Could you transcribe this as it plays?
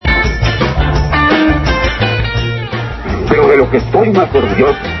que estoy más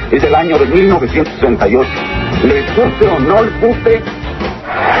orgulloso es del año de 1968. Les guste o no les guste.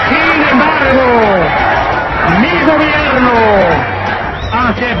 Sin embargo, mi gobierno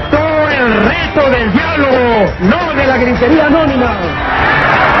aceptó el reto del diálogo, no de la gritería anónima.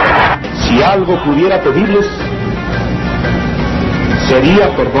 Si algo pudiera pedirles,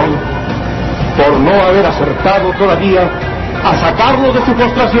 sería perdón por no haber acertado todavía a sacarlo de su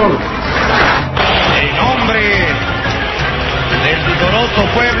postración. En nombre del vigoroso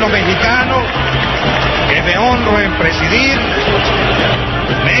pueblo mexicano que me honro en presidir,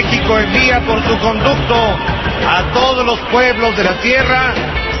 México envía por su conducto a todos los pueblos de la tierra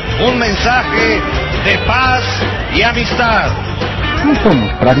un mensaje de paz y amistad. No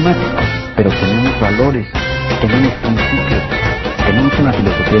somos pragmáticos, pero tenemos valores, tenemos principios, tenemos una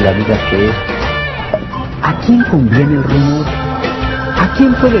filosofía de la vida que es: ¿a quién conviene el rumor? ¿A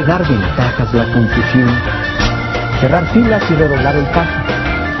quién puede dar ventajas la confusión? Cerrar filas y redoblar el paso.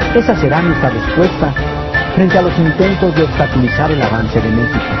 Esa será nuestra respuesta frente a los intentos de obstaculizar el avance de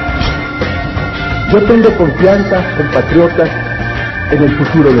México. Yo tengo confianza, compatriotas, en el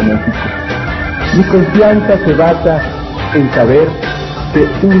futuro de México. Mi confianza se basa en saber que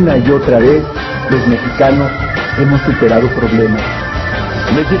una y otra vez los mexicanos hemos superado problemas.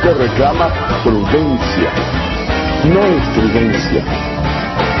 México reclama prudencia, no estridencia.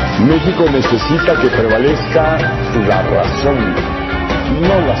 México necesita que prevalezca la razón,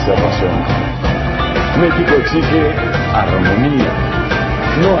 no la cerrazón. México exige armonía,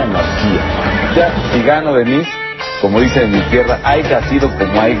 no anarquía. Ya, si gano de mí, como dice en mi tierra, haya sido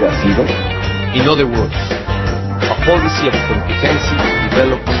como haya sido. In other words, a policy of comprehensive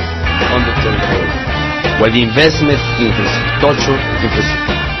development on the territory, where the investment in infrastructure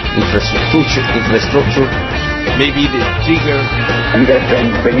may be the trigger.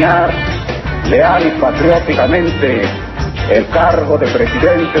 Desempeñar leal y patrióticamente el cargo de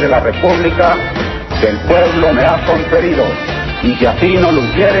presidente de la República que el pueblo me ha conferido, y si así no lo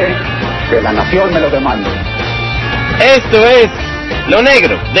quiere, que la nación me lo demande. Esto es Lo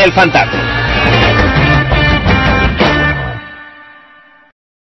Negro del Fantasma.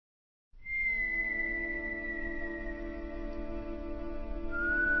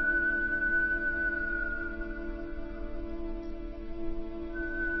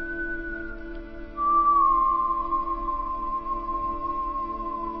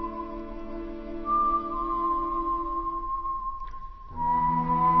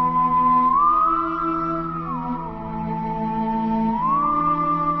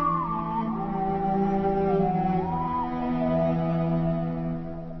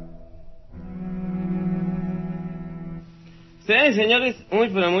 Señores, muy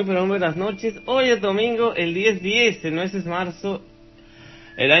buenas noches. Hoy es domingo, el 10/10, el mes es marzo,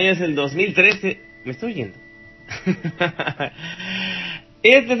 el año es el 2013. ¿Me estoy yendo?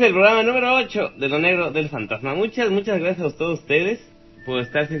 Este es el programa número 8 de Lo Negro del Fantasma. Muchas gracias a todos ustedes por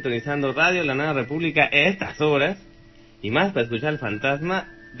estar sintonizando Radio La Nueva República a estas horas, y más para escuchar el Fantasma.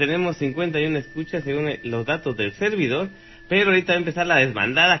 Tenemos 51 escuchas según los datos del servidor, pero ahorita va a empezar la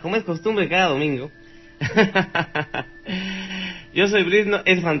desbandada, como es costumbre cada domingo. Yo soy Brisno,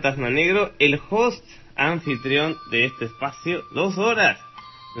 el Fantasma Negro, el host anfitrión de este espacio, 2 horas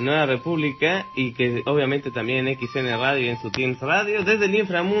de Nueva República, y que obviamente también en XN Radio y en su Teams Radio, desde el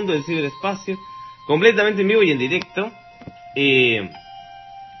inframundo del ciberespacio, completamente en vivo y en directo.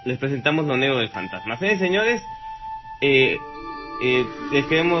 Les presentamos Lo Negro del Fantasma. Señores, les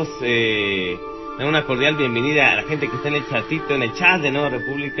queremos dar una cordial bienvenida a la gente que está en el chatito, en el chat de Nueva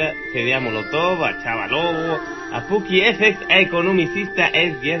República. Sería Molotov, a Chava Lobo, a Puki FX, a Economicista, a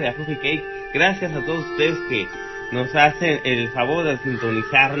a Fuji Cake. Gracias a todos ustedes que nos hacen el favor de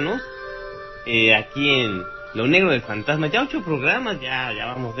sintonizarnos aquí en Lo Negro del Fantasma. Ya 8 programas, ya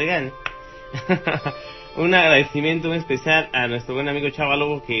vamos de gana. Un agradecimiento muy especial a nuestro buen amigo Chava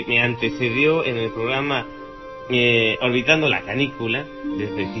Lobo, que me antecedió en el programa Orbitando la Canícula,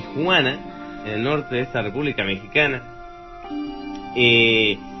 desde Tijuana, en el norte de esta República Mexicana.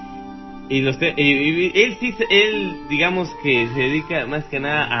 Él digamos que se dedica más que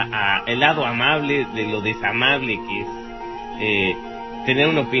nada a el lado amable de lo desamable que es tener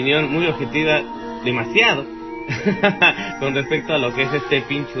una opinión muy objetiva, demasiado, con respecto a lo que es este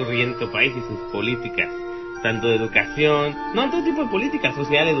pinchurriento país y sus políticas, tanto de educación, todo tipo de políticas,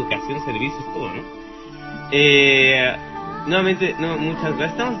 social, educación, servicios, todo, ¿no? Nuevamente, muchas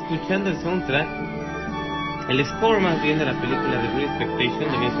gracias. Estamos escuchando el soundtrack, el score más bien de la película de Great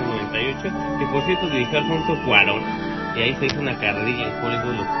Expectation de 1998, que por cierto dirigió Alfonso Cuarón, y ahí se hizo una carrerilla en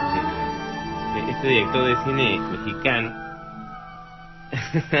Hollywood, este director de cine mexicano.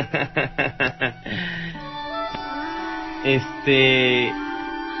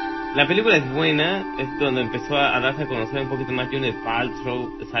 La película es buena, es donde empezó a darse a conocer un poquito más Gwyneth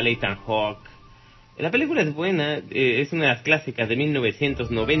Paltrow, sale Ethan Hawke. La película es buena, es una de las clásicas de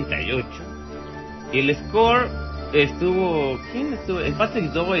 1998. Y el score estuvo... ¿Quién estuvo? Patrick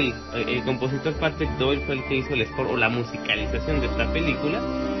Doyle, el compositor Patrick Doyle fue el que hizo el score o la musicalización de esta película,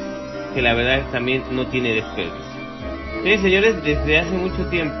 que la verdad también no tiene desperdicio. Sí, señores, desde hace mucho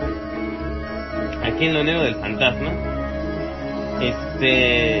tiempo, aquí en lo Negro del Fantasma,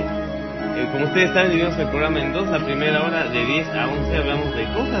 como ustedes saben, dividimos el programa en dos. La primera hora, de 10 a 11, hablamos de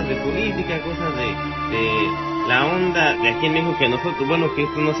cosas de política, cosas de la onda de aquí en México, que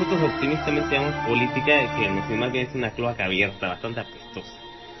nosotros optimistamente llamamos política, que más bien es una cloaca abierta, bastante apestosa,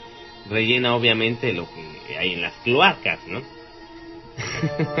 rellena obviamente lo que hay en las cloacas, ¿no?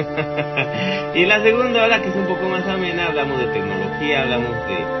 Y la segunda hora, que es un poco más amena, hablamos de tecnología, hablamos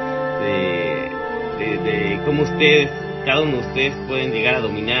de cómo cada uno de ustedes pueden llegar a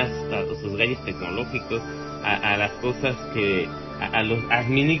dominar sus gadgets tecnológicos, a las cosas a los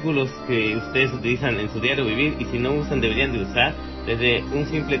adminículos que ustedes utilizan en su diario vivir, y si no usan deberían de usar, desde un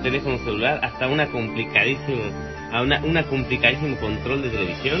simple teléfono celular hasta una complicadísimo control de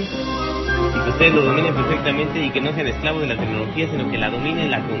televisión, y que ustedes lo dominen perfectamente y que no sean esclavos de la tecnología, sino que la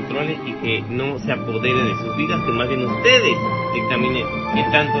dominen, la controlen y que no se apoderen de sus vidas, que más bien ustedes dictaminen que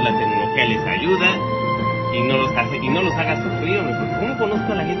tanto la tecnología les ayuda y no los haga sufrir, hombre, porque ¿cómo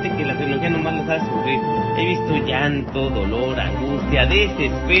conozco a la gente que la tecnología nomás los hace sufrir? He visto llanto, dolor, angustia,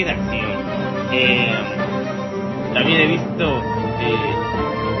 desesperación. También he visto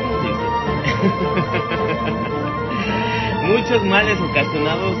muchos males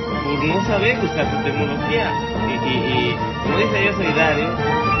ocasionados por no saber usar su tecnología. Y como dice yo, soy Dario,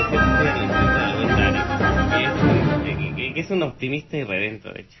 que es un optimista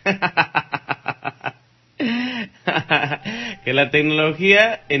irredento, de hecho. Que la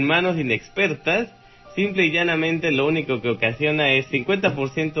tecnología en manos inexpertas, simple y llanamente, lo único que ocasiona es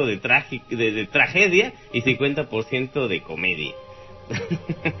 50% de tragedia y 50% de comedia.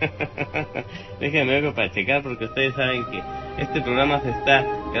 Déjenme algo para checar, porque ustedes saben que este programa se está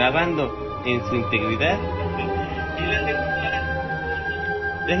grabando en su integridad.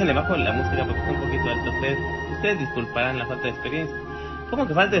 Déjenle bajo la música porque está un poquito alta. Ustedes disculparán la falta de experiencia. ¿Cómo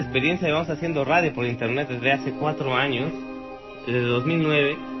que falta de experiencia? Llevamos haciendo radio por internet desde hace 4 años, desde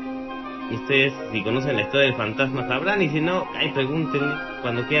 2009. Y ustedes, si conocen la historia del fantasma, sabrán, y si no, ahí pregúntenme,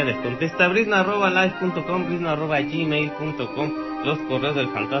 cuando quieran les contesta. brisno@live.com, brisno@gmail.com, los correos del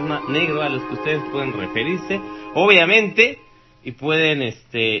fantasma negro a los que ustedes pueden referirse, obviamente, y pueden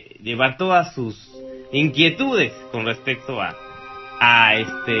llevar todas sus inquietudes con respecto a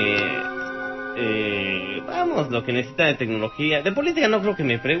lo que necesitan de tecnología. De política no creo que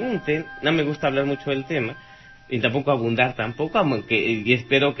me pregunten, no me gusta hablar mucho del tema, y tampoco abundar tampoco, aunque y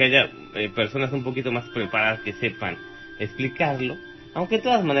espero que haya personas un poquito más preparadas que sepan explicarlo, aunque de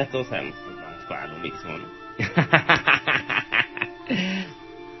todas maneras todos sabemos que vamos para lo mismo, ¿no?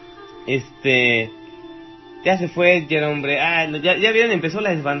 Ya se fue el hombre. Ya vieron, empezó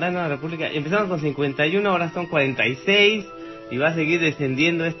la desbandada en la República. Empezamos con 51, ahora son 46, y va a seguir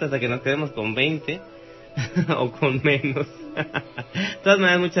descendiendo esto hasta que nos quedemos con 20 o con menos. De todas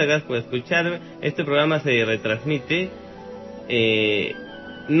maneras, muchas gracias por escucharme. Este programa se retransmite,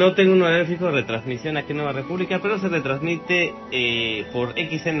 no tengo un horario fijo de retransmisión aquí en Nueva República, pero se retransmite por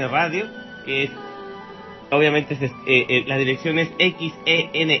XN Radio, que es, obviamente la dirección es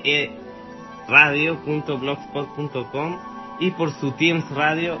xeneradio.blogspot.com, y por su Teams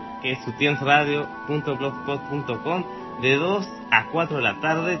Radio, que es sutiemsradio.blogspot.com, de 2 a 4 de la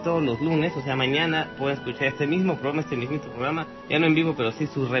tarde todos los lunes. O sea, mañana pueden escuchar este mismo programa, ya no en vivo, pero sí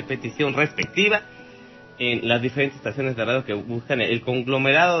su repetición respectiva en las diferentes estaciones de radio que buscan el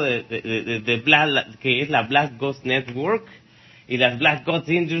conglomerado de que es la Black Ghost Network y las Black Ghost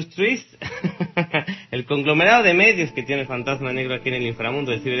Industries. El conglomerado de medios que tiene el Fantasma Negro aquí en el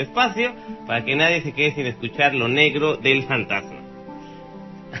inframundo del ciberespacio, para que nadie se quede sin escuchar lo negro del fantasma.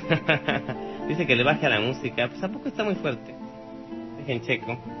 Dice que le baje a la música, pues ¿a poco está muy fuerte? Dejen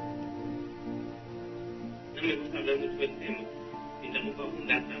checo. No me gusta hablar mucho del tema, y tampoco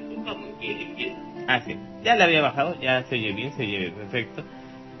abundar tampoco, aunque sí, ya le había bajado, ya se oye bien, se oye perfecto.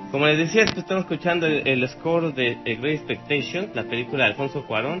 Como les decía, estamos escuchando el score de Great Expectations, la película de Alfonso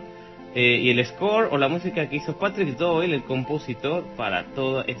Cuarón, y el score o la música que hizo Patrick Doyle, el compositor, para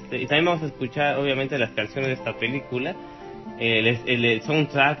todo y también vamos a escuchar obviamente las canciones de esta película, el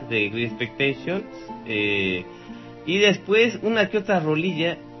soundtrack de Great Expectations, y después una que otra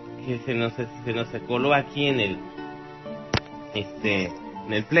rolilla que se nos coló aquí en el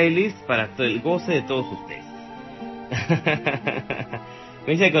playlist para el goce de todos ustedes.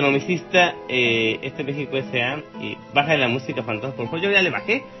 Me dice economicista, México S.A. y baja la música Fantasma, por favor. Yo ya le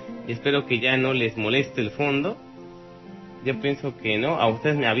bajé y espero que ya no les moleste el fondo. Yo pienso que no. A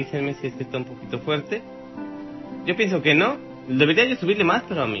ustedes me avísenme si es que está un poquito fuerte. Yo pienso que no. Debería yo subirle más,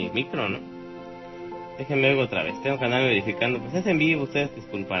 pero a mi micro, ¿no? Déjenme algo otra vez. Tengo que andar verificando. Pues es en vivo, ustedes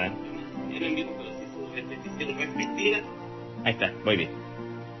disculparán. Es en vivo, pero sí su repetición respectiva. Ahí está, muy bien.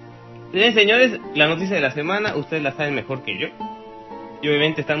 Bien, señores, la noticia de la semana, ustedes la saben mejor que yo. Y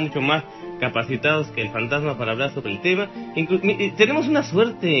obviamente están mucho más capacitados que el Fantasma para hablar sobre el tema. Tenemos una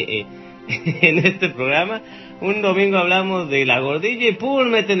suerte en este programa. Un domingo hablamos de la gordilla y ¡pum!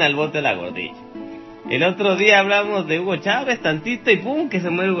 Meten al bote la gordilla. El otro día hablamos de Hugo Chávez tantito y ¡pum! Que se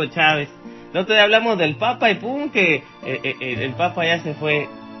muere Hugo Chávez. El otro día hablamos del Papa y ¡pum! Que el Papa ya se fue.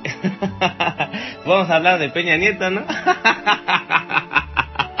 Vamos a hablar de Peña Nieto, ¿no?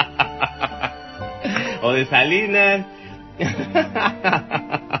 O de Salinas.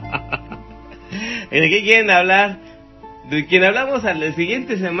 ¿De qué quieren hablar? De quien hablamos a la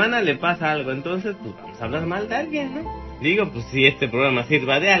siguiente semana le pasa algo, entonces pues vamos a hablar mal de alguien, ¿no? Digo, pues si este programa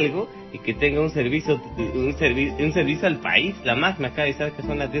sirva de algo y que tenga un servicio al país. La Mac me acaba de avisar que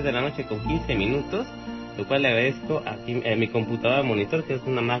son las 10 de la noche con 15 minutos, lo cual le agradezco aquí a mi computadora monitor, que es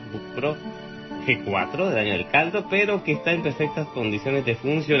una MacBook Pro G4 del año del caldo, pero que está en perfectas condiciones de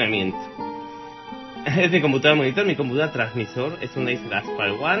funcionamiento. Es mi computadora monitor, mi computadora transmisor es una Acer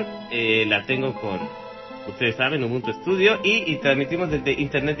Aspire One, la tengo con, ustedes saben, Ubuntu Studio y transmitimos desde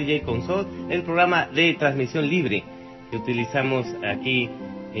Internet DJ Console, el programa de transmisión libre que utilizamos aquí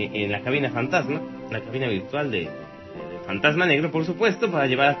en la cabina Fantasma, la cabina virtual de Fantasma Negro, por supuesto, para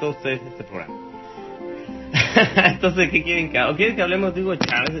llevar a todos ustedes este programa. Entonces, ¿qué quieren que haga? ¿O quieren que hablemos de Hugo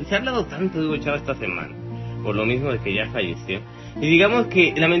Chávez? Se ha hablado tanto de Hugo Chávez esta semana, por lo mismo de que ya falleció. Y digamos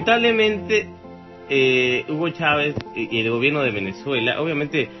que, lamentablemente, Hugo Chávez y el gobierno de Venezuela,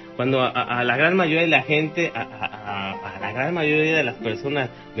 obviamente, cuando a la gran mayoría de la gente, a la gran mayoría de las personas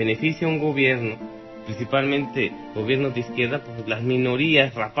beneficia un gobierno, principalmente gobiernos de izquierda, pues las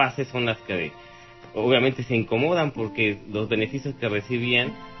minorías rapaces son las que obviamente se incomodan porque los beneficios que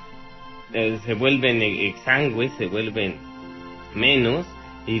recibían se vuelven exangües, se vuelven menos,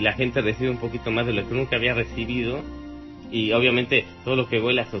 y la gente recibe un poquito más de lo que nunca había recibido, y obviamente todo lo que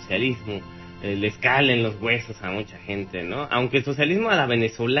huele a socialismo le escala en los huesos a mucha gente, ¿no? Aunque el socialismo a la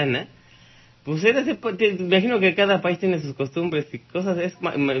venezolana, pues me imagino que cada país tiene sus costumbres y cosas, es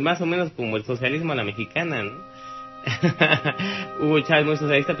más o menos como el socialismo a la mexicana, ¿no? Hugo Chávez muy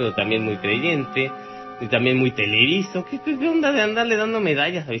socialista, pero también muy creyente, y también muy telerizo. ¿Qué onda de andarle dando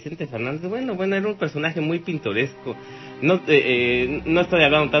medallas a Vicente Fernández? Bueno, era un personaje muy pintoresco. No estoy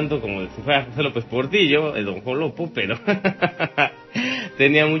hablando tanto como si fuera José López Portillo, el Don Jolopo, pero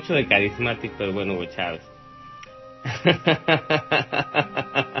tenía mucho de carismático el buen Hugo Chávez.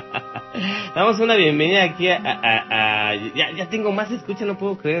 Damos una bienvenida aquí ya tengo más escucha, no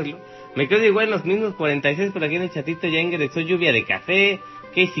puedo creerlo. Me quedo igual en los mismos 46 por aquí en el chatito. Ya ingresó Lluvia de Café,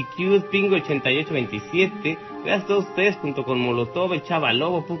 Casey Cute, Pingo 8827. Gracias a todos ustedes, junto con Molotov, el Chava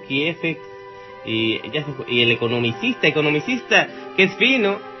Lobo, Puki FX y el economicista, que es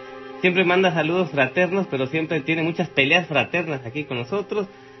fino, siempre manda saludos fraternos, pero siempre tiene muchas peleas fraternas aquí con nosotros,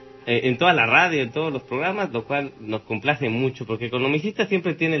 en toda la radio, en todos los programas, lo cual nos complace mucho, porque economicista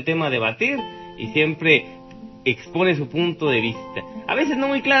siempre tiene el tema a debatir y siempre expone su punto de vista. A veces no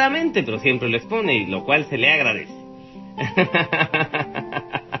muy claramente, pero siempre lo expone, y lo cual se le agradece.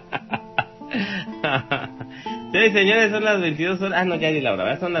 Sí, señores, son las 22 horas. No, ya di la hora,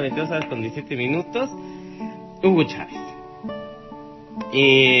 ¿verdad? Son las 22 horas con 17 minutos. Hugo Chávez.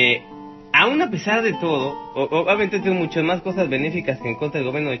 Aún a pesar de todo, obviamente tiene muchas más cosas benéficas que en contra del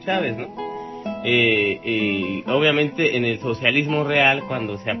gobierno de Chávez, ¿no? Obviamente en el socialismo real,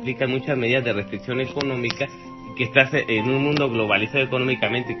 cuando se aplican muchas medidas de restricción económica, que estás en un mundo globalizado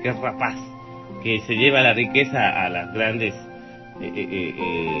económicamente, que es rapaz, que se lleva la riqueza a las grandes,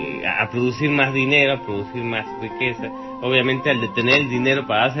 a producir más dinero, a producir más riqueza. Obviamente al detener el dinero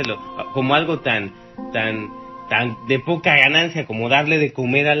para dárselo como algo tan de poca ganancia como darle de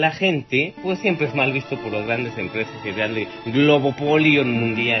comer a la gente, pues siempre es mal visto por las grandes empresas y darle globopolio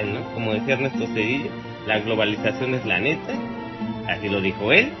mundial, ¿no? Como decía Ernesto Cedillo, la globalización es la neta, así lo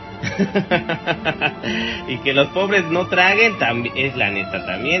dijo él. Y que los pobres no traguen también es la neta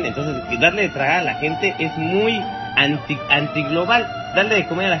también. Entonces darle de tragar a la gente es muy antiglobal. Darle de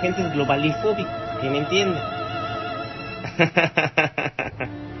comer a la gente es globalifóbico, ¿que me entienden?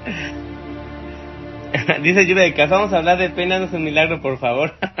 Dice Lluvia de Casa, vamos a hablar de Pena no es un milagro, por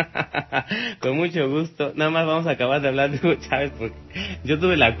favor. Con mucho gusto. Nada más vamos a acabar de hablar de Hugo Chávez porque yo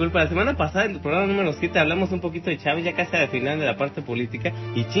tuve la culpa. La semana pasada, en el programa número 7, hablamos un poquito de Chávez, ya casi al final de la parte política,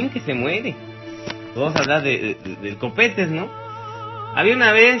 y chin que se muere. Vamos a hablar del Copetes, ¿no? Había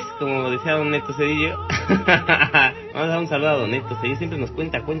una vez, como decía don Neto Cedillo, vamos a dar un saludo a don Neto Cedillo, siempre nos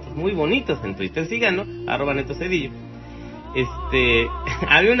cuenta cuentos muy bonitos en Twitter, síganlo, @Neto Cedillo.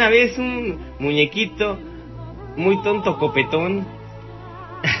 Había una vez un muñequito muy tonto copetón,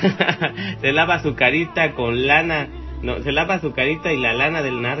 se lava su carita con lana, no, se lava su carita y la lana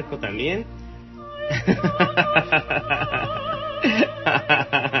del narco también.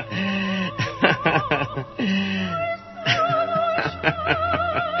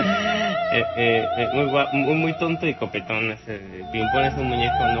 Muy tonto y copetón. Pimpón es un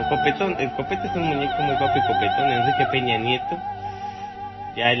muñeco, no, copetón. El Copete es un muñeco muy guapo y copetón. Enrique Peña Nieto,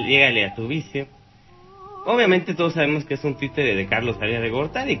 ya llégale a tu vicio. Obviamente todos sabemos que es un títere de Carlos Salinas de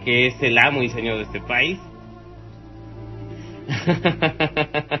Gortari, que es el amo y señor de este país.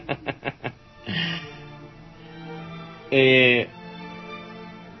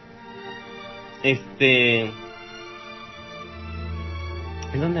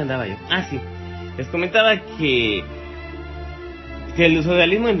 ¿En dónde andaba yo? Ah, sí. Les comentaba que el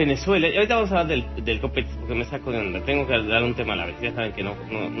socialismo en Venezuela, y ahorita vamos a hablar del Copete, porque me saco de onda. Tengo que dar un tema a la vez. Ya saben que no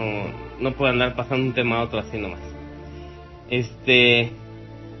puedo andar pasando un tema a otro así nomás.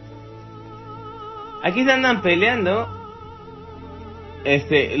 Aquí se andan peleando.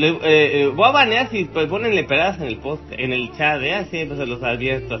 Voy a banear si pues ponenle pedadas en el post, en el chat, así pues se los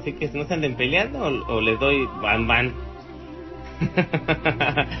advierto. Así que si no se anden peleando o les doy ban.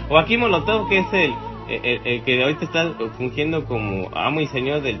 O aquí Molotov, que es el que ahorita está fungiendo como amo y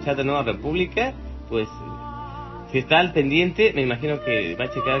señor del chat de Nueva República, pues si está al pendiente, me imagino que va a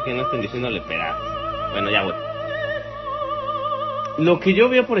checar que no estén diciéndole pedazos. Bueno, ya voy. Lo que yo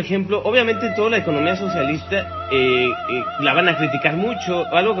veo, por ejemplo, obviamente toda la economía socialista la van a criticar mucho.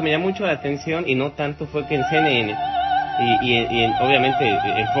 Algo que me llamó mucho la atención y no tanto fue que en CNN y obviamente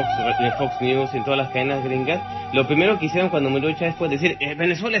en Fox News y en todas las cadenas gringas, lo primero que hicieron cuando murió Chávez fue decir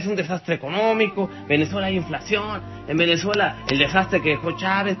Venezuela es un desastre económico, Venezuela hay inflación, en Venezuela el desastre que dejó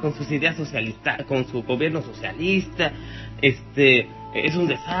Chávez con sus ideas socialistas, con su gobierno socialista, es un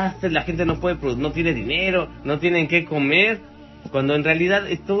desastre, la gente no tiene dinero, no tienen qué comer, cuando en realidad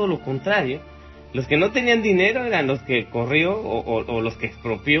es todo lo contrario. Los que no tenían dinero eran los que corrió o los que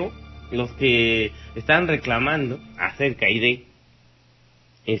expropió, los que estaban reclamando acerca de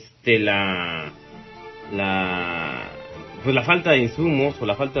la falta de insumos o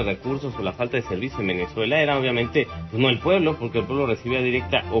la falta de recursos o la falta de servicios en Venezuela. Era obviamente pues no el pueblo, porque el pueblo recibía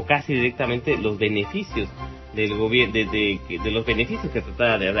directa o casi directamente los beneficios del gobierno, de los beneficios que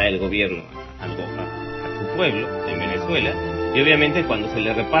trataba de dar el gobierno a su pueblo en Venezuela. Y obviamente cuando se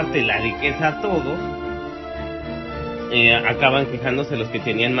le reparte la riqueza a todos, acaban quejándose los que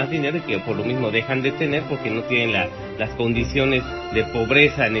tenían más dinero y que por lo mismo dejan de tener porque no tienen las condiciones de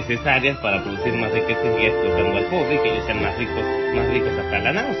pobreza necesarias para producir más riqueza y explotando al pobre y que ellos sean más ricos hasta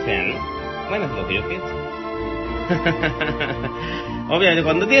la náusea, ¿no? Bueno, es lo que yo pienso. Obviamente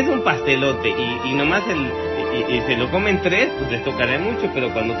cuando tienes un pastelote y nomás y se lo comen 3, pues les tocará mucho,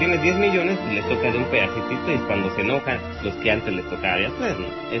 pero cuando tienes 10 millones, pues les toca de un pedacitito y es cuando se enojan los que antes les tocaba de atrás, ¿no?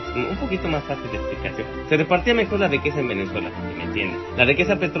 Es un poquito más fácil de explicación. Se repartía mejor la riqueza en Venezuela, si me entienden. La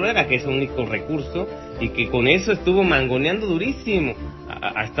riqueza petrolera, que es un único recurso, y que con eso estuvo mangoneando durísimo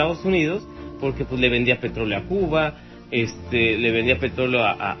a Estados Unidos, porque pues le vendía petróleo a Cuba, le vendía petróleo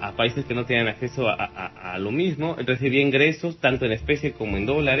a países que no tenían acceso a lo mismo, recibía ingresos, tanto en especie como en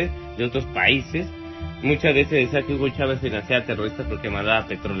dólares, de otros países. Muchas veces decía que Hugo Chávez financiaba terroristas porque mandaba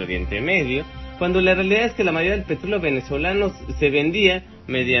petróleo Oriente Medio, cuando la realidad es que la mayoría del petróleo venezolano se vendía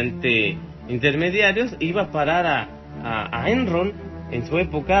mediante intermediarios, iba a parar a Enron en su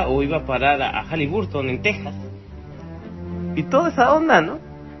época, o iba a parar a Halliburton en Texas. Y toda esa onda, ¿no?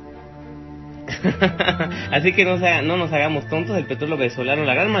 Así que no nos hagamos tontos, el petróleo venezolano,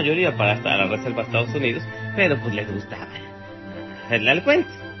 la gran mayoría para hasta la reserva de Estados Unidos, pero pues les gustaba hacerle al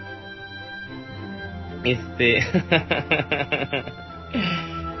cuento.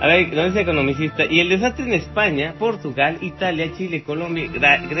 A ver, no es economicista. Y el desastre en España, Portugal, Italia, Chile, Colombia,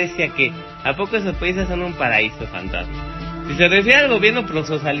 Grecia, que ¿a poco esos países son un paraíso fantasma? Si se refiere al gobierno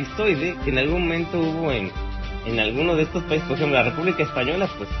prosocialistoide que en algún momento hubo en alguno de estos países, por ejemplo la República Española,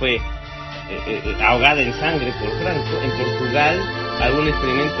 pues fue ahogada en sangre por Franco. En Portugal algún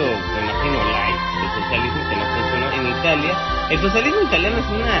experimento, me imagino, light de socialismo que no funcionó en Italia. El socialismo italiano es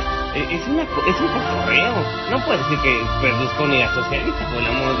un cotorreo. No puede decir que Berlusconi era socialista, por el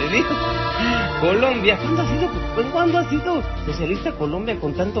amor de Dios. Colombia, ¿cuándo ha sido socialista Colombia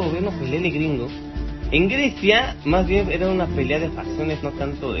con tanto gobierno pelele gringo? En Grecia, más bien era una pelea de facciones, no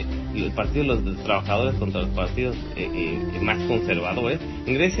tanto de el partido de los trabajadores contra los partidos más conservadores.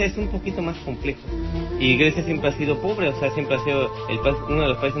 En Grecia es un poquito más complejo. Y Grecia siempre ha sido pobre, o sea, siempre ha sido uno de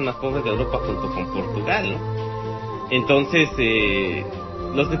los países más pobres de Europa junto con Portugal, ¿no? Entonces,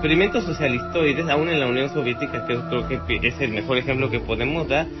 los experimentos socialistoides, aún en la Unión Soviética, que creo que es el mejor ejemplo que podemos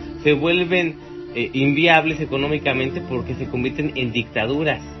dar, se vuelven inviables económicamente porque se convierten en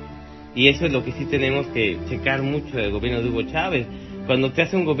dictaduras. Y eso es lo que sí tenemos que checar mucho del gobierno de Hugo Chávez. Cuando te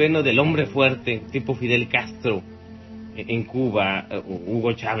hace un gobierno del hombre fuerte, tipo Fidel Castro en Cuba,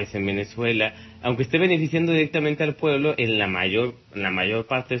 Hugo Chávez en Venezuela, aunque esté beneficiando directamente al pueblo en la mayor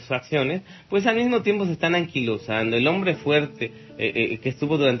parte de sus acciones, pues al mismo tiempo se están anquilosando. El hombre fuerte que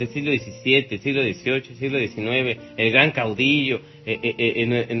estuvo durante el siglo XVII, siglo XVIII, siglo XIX, el gran caudillo,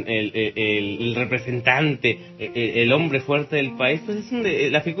 el representante, el hombre fuerte del país, pues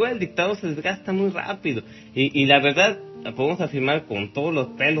la figura del dictador se desgasta muy rápido. Y la verdad, podemos afirmar con todos los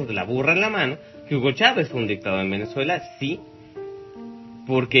pelos de la burra en la mano, que Hugo Chávez fue un dictador en Venezuela, sí,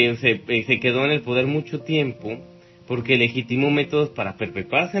 porque se quedó en el poder mucho tiempo, porque legitimó métodos para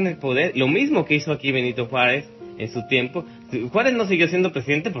perpetuarse en el poder, lo mismo que hizo aquí Benito Juárez en su tiempo. Juárez no siguió siendo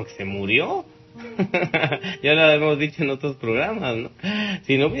presidente porque se murió. Ya lo hemos dicho en otros programas, ¿no?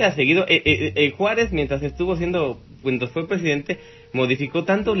 Si no hubiera seguido, Juárez mientras fue presidente, modificó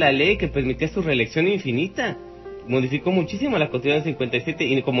tanto la ley que permitía su reelección infinita. Modificó muchísimo la Constitución del 57,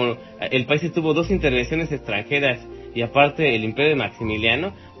 y como el país tuvo 2 intervenciones extranjeras y aparte el imperio de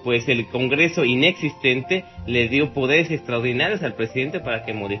Maximiliano, pues el Congreso inexistente le dio poderes extraordinarios al presidente para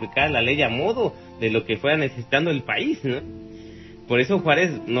que modificara la ley a modo de lo que fuera necesitando el país, ¿no? Por eso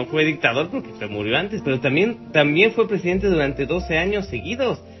Juárez no fue dictador porque se murió antes, pero también fue presidente durante 12 años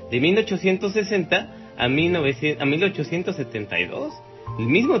seguidos, de 1860 a 1872, el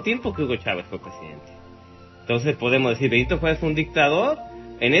mismo tiempo que Hugo Chávez fue presidente. Entonces podemos decir, Benito Juárez fue un dictador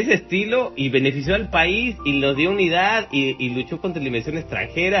en ese estilo y benefició al país y lo dio unidad y luchó contra la invasión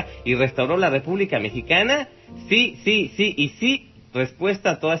extranjera y restauró la República Mexicana. Sí, respuesta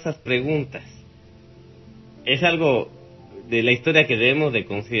a todas esas preguntas. Es algo de la historia que debemos de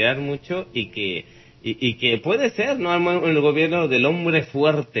considerar mucho y que puede ser, ¿no? El gobierno del hombre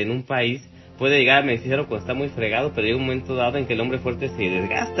fuerte en un país puede llegar a beneficiarlo cuando está muy fregado, pero hay un momento dado en que el hombre fuerte se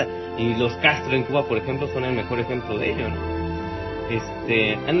desgasta, y los Castro en Cuba, por ejemplo, son el mejor ejemplo de ello, ¿no?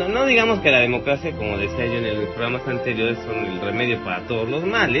 No digamos que la democracia, como decía yo en los programas anteriores, son el remedio para todos los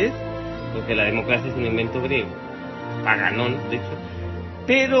males, porque la democracia es un invento griego, paganón, de hecho,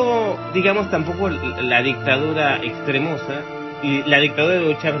 pero digamos tampoco la dictadura extremosa, y la dictadura de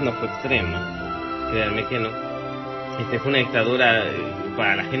Hugo Chávez no fue extrema, créanme que no. Fue una dictadura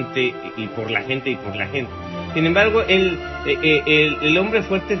para la gente y por la gente. Sin embargo, el hombre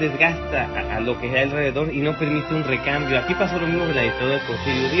fuerte desgasta a lo que hay alrededor y no permite un recambio. Aquí pasó lo mismo con la dictadura de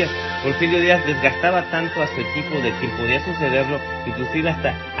Porfirio Díaz. Porfirio Díaz desgastaba tanto a su equipo de que podía sucederlo, inclusive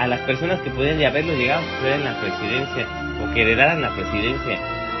hasta a las personas que podían ya haberlo llegado a suceder en la presidencia o que heredaran la presidencia.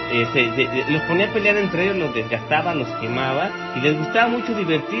 Los ponía a pelear entre ellos, los desgastaba, los quemaba, y les gustaba mucho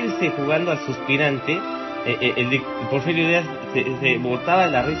divertirse jugando al suspirante. Porfirio Díaz se botaba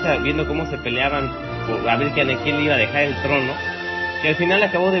de la risa viendo cómo se peleaban por a ver quién le iba a dejar el trono, que al final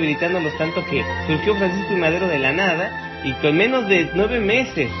acabó debilitándolos tanto que surgió Francisco I. Madero de la nada, y con menos de 9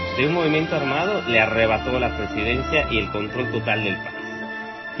 meses de un movimiento armado le arrebató la presidencia y el control total del país.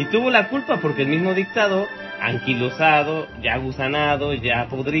 Y tuvo la culpa porque el mismo dictador, anquilosado, ya gusanado, ya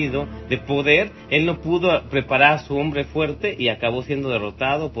podrido de poder, él no pudo preparar a su hombre fuerte y acabó siendo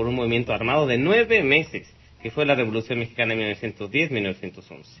derrotado por un movimiento armado de 9 meses, que fue la Revolución Mexicana de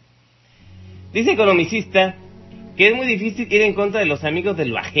 1910-1911. Dice economicista que es muy difícil ir en contra de los amigos de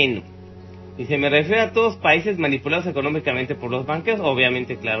lo ajeno. Dice, me refiero a todos países manipulados económicamente por los banqueros.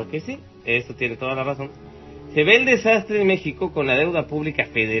 Obviamente, claro que sí, eso tiene toda la razón. Se ve el desastre en México con la deuda pública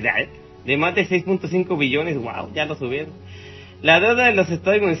federal de más de 6.5 billones, wow, ya lo subieron. La deuda de los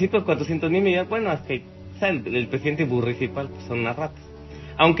estados y municipios, 400,000 millones, bueno, es que el presidente municipal pues son unas ratas.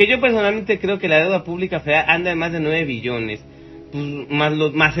 Aunque yo personalmente creo que la deuda pública federal anda en más de 9 billones, pues,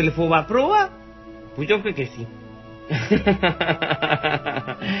 más el Fobaproa, pues yo creo que sí.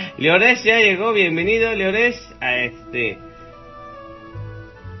 Leoresh ya llegó, bienvenido Leoresh a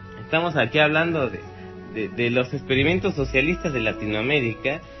Estamos aquí hablando de los experimentos socialistas de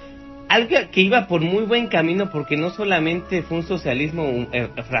Latinoamérica. algo que iba por muy buen camino, porque no solamente fue un socialismo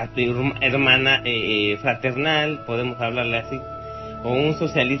fraternal, podemos hablarle así, o un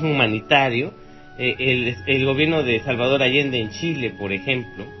socialismo humanitario, el gobierno de Salvador Allende en Chile, por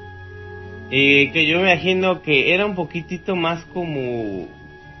ejemplo, que yo me imagino que era un poquitito más como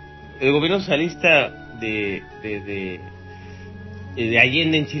el gobierno socialista de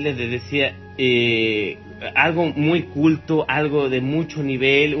Allende en Chile, decía algo muy culto, algo de mucho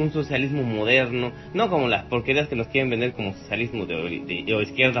nivel, un socialismo moderno, no como las porquerías que nos quieren vender como socialismo de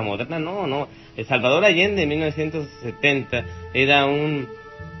izquierda moderna, no. El Salvador Allende en 1970 era un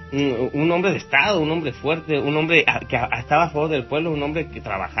hombre de Estado, un hombre fuerte, un hombre que estaba a favor del pueblo, un hombre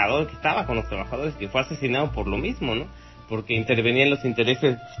trabajador, que estaba con los trabajadores, que fue asesinado por lo mismo, ¿no? Porque intervenía en los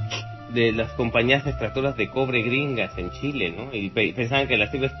intereses de las compañías extractoras de cobre gringas en Chile, ¿no? Y pensaban que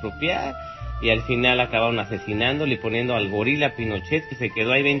las iba a expropiar, y al final acabaron asesinándole y poniendo al gorila Pinochet, que se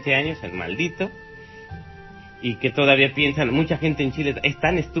quedó ahí 20 años, el maldito, y que todavía piensan, mucha gente en Chile es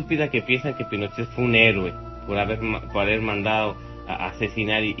tan estúpida que piensan que Pinochet fue un héroe por haber mandado a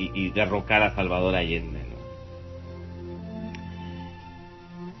asesinar y derrocar a Salvador Allende, ¿no?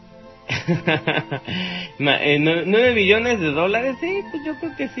 9 billones de dólares, sí, pues yo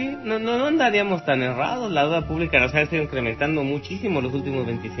creo que sí, no andaríamos tan errados. La deuda pública nos ha ido incrementando muchísimo los últimos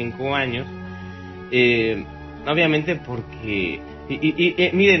 25 años, obviamente porque,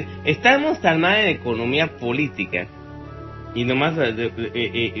 miren, estamos tan mal en economía política, y nomás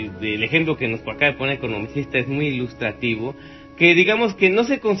el ejemplo que nos acaba de poner economicista es muy ilustrativo, que digamos que no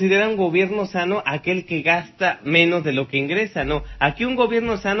se considera un gobierno sano aquel que gasta menos de lo que ingresa, no. Aquí un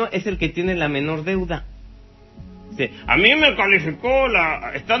gobierno sano es el que tiene la menor deuda. A mí me calificó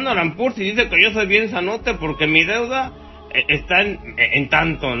la Standard & Poor's y dice que yo soy bien sanote porque mi deuda está en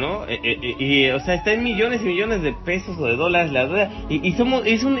tanto, ¿no? O sea, está en millones y millones de pesos o de dólares la deuda, y es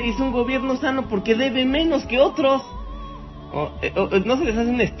un gobierno sano porque debe menos que otros. ¿No se les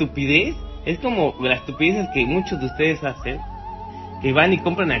hace una estupidez? Es como la estupidez que muchos de ustedes hacen, que van y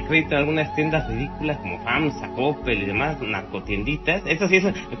compran a crédito en algunas tiendas ridículas como FAMSA, Coppel y demás narcotienditas. Eso sí,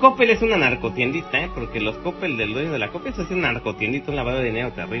 Coppel es una narcotiendita, porque los Coppel del dueño de la Coppel, eso es un narcotiendito, un lavado de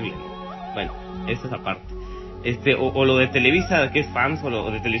dinero terrible, ¿no? Bueno, eso es aparte. O lo de Televisa, que es FAMSA, o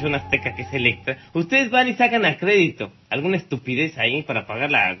lo de Televisión Azteca, que es Electra. Ustedes van y sacan a crédito alguna estupidez ahí para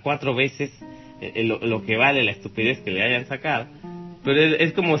pagarla 4 veces lo que vale la estupidez que le hayan sacado. Pero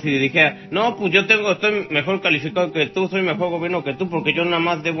es como si dijera, no, pues estoy mejor calificado que tú, soy mejor gobierno que tú, porque yo nada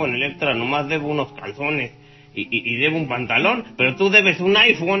más debo en Electra, nomás debo unos calzones y debo un pantalón, pero tú debes un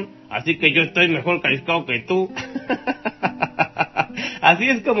iPhone, así que yo estoy mejor calificado que tú. Así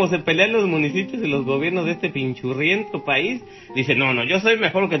es como se pelean los municipios y los gobiernos de este pinchurriento país. Dicen, no, yo soy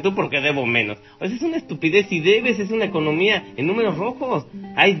mejor que tú porque debo menos. O sea, es una estupidez. Si debes, es una economía en números rojos.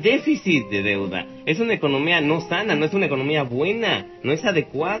 Hay déficit de deuda. Es una economía no sana, no es una economía buena, no es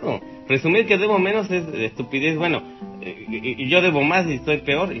adecuado. Presumir que debo menos es estupidez. Bueno, y yo debo más y estoy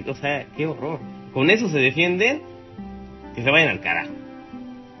peor. O sea, qué horror. Con eso se defienden, que se vayan al carajo.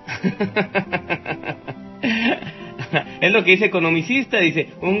 Es lo que dice economicista, dice,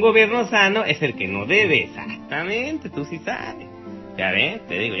 un gobierno sano es el que no debe. Exactamente, tú sí sabes. Ya ves,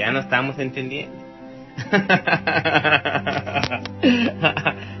 te digo, ya no estamos entendiendo.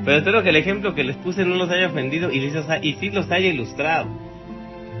 Pero espero que el ejemplo que les puse no los haya ofendido y sí los haya ilustrado.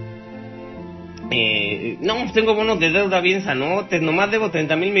 No, tengo bonos de deuda bien sanotes, nomás debo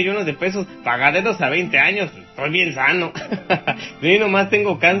 30,000 millones de pesos pagaderos a 20 años, estoy bien sano. Sí, nomás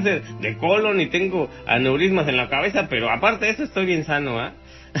tengo cáncer de colon y tengo aneurismas en la cabeza, pero aparte de eso estoy bien sano, ¿ah?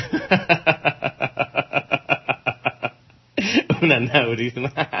 Un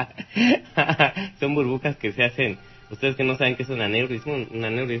aneurisma. Son burbujas que se hacen. Ustedes que no saben qué es un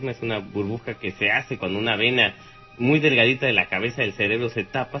aneurisma es una burbuja que se hace cuando una vena muy delgadita de la cabeza del cerebro se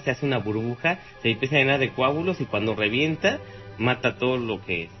tapa, se hace una burbuja, se empieza a llenar de coágulos y cuando revienta mata todo lo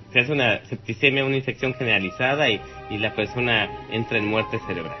que es. Se hace una septicemia, una infección generalizada y la persona entra en muerte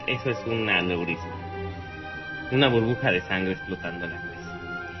cerebral. Eso es un aneurisma, una burbuja de sangre explotando en la cabeza.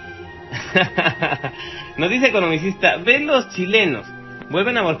 Nos dice economicista, ven los chilenos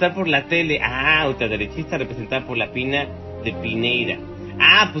vuelven a votar por la tele. Ultraderechista representada por la Pina de Pineira.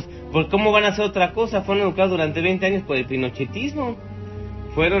 Pues ¿cómo van a hacer otra cosa? Fueron educados durante 20 años por el pinochetismo.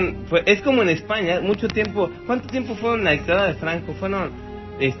 Es como en España, mucho tiempo. ¿Cuánto tiempo fueron la dictadura de Franco? Fueron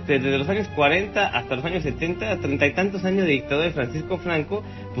desde los años 40 hasta los años 70, 30 y tantos años de dictadura de Francisco Franco.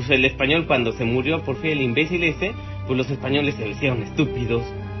 Pues el español, cuando se murió por fin el imbécil ese, pues los españoles se hicieron estúpidos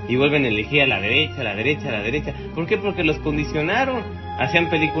y vuelven a elegir a la derecha, a la derecha, a la derecha. ¿Por qué? Porque los condicionaron. Hacían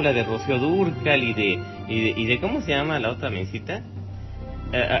películas de Rocío Dúrcal y de ¿cómo se llama la otra mencita?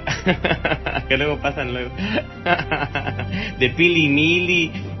 que luego pasan luego de Pili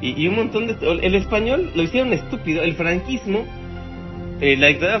Mili y un montón de... El español lo hicieron estúpido. El franquismo, la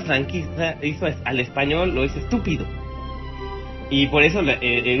dictadura franquista hizo al español, lo hizo estúpido. Y por eso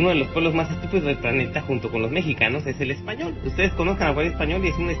uno de los pueblos más estúpidos del planeta, junto con los mexicanos, es el español. Ustedes conozcan al pueblo español y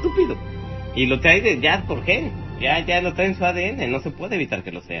es un estúpido. Y lo trae ya por gen. Ya lo trae en su ADN. No se puede evitar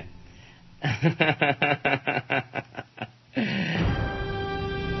que lo sea.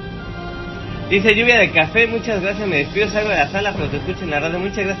 Dice Lluvia de Café, muchas gracias, me despido, salgo de la sala, pero te escucho en la radio.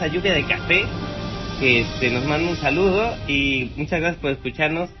 Muchas gracias a Lluvia de Café, que nos manda un saludo, y muchas gracias por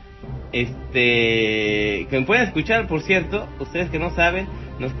escucharnos. Que me pueden escuchar, por cierto, ustedes que no saben,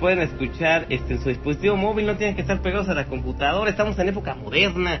 nos pueden escuchar en su dispositivo móvil, no tienen que estar pegados a la computadora, estamos en época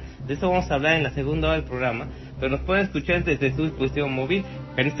moderna, de eso vamos a hablar en la segunda hora del programa, pero nos pueden escuchar desde su dispositivo móvil,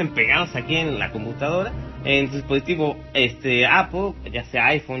 que no estén pegados aquí en la computadora, en su dispositivo Apple, ya sea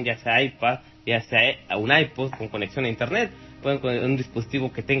iPhone, ya sea iPad, ya sea un iPod con conexión a internet. Pueden poner un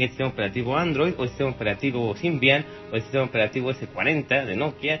dispositivo que tenga el sistema operativo Android, o el sistema operativo Symbian, o el sistema operativo S40 de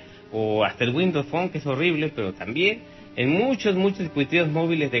Nokia, o hasta el Windows Phone, que es horrible, pero también en muchos dispositivos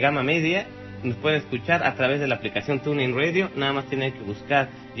móviles de gama media nos pueden escuchar a través de la aplicación TuneIn Radio. Nada más tienen que buscar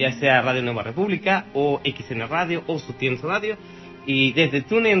ya sea Radio Nueva República, o XN Radio, o Sutiens Radio, y desde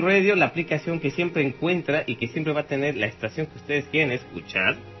TuneIn Radio, la aplicación que siempre encuentra y que siempre va a tener la estación que ustedes quieren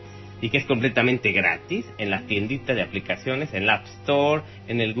escuchar, y que es completamente gratis, en la tiendita de aplicaciones, en la App Store,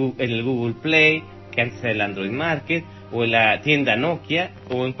 en el Google Play, que antes era el Android Market, o en la tienda Nokia,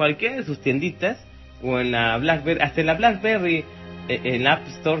 o en cualquiera de sus tienditas, o en la BlackBerry, hasta en la BlackBerry, en la App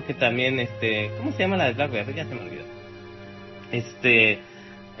Store, que también, ¿cómo se llama la de BlackBerry? Ya se me olvidó.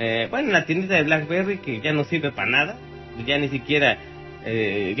 Bueno, en la tiendita de BlackBerry, que ya no sirve para nada, ya ni siquiera,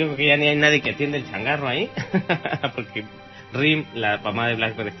 yo creo que ya ni hay nadie que atienda el changarro ahí, porque RIM, la mamá de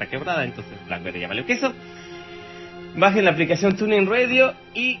BlackBerry, está quebrada, entonces BlackBerry ya valió queso. Bajen la aplicación TuneIn Radio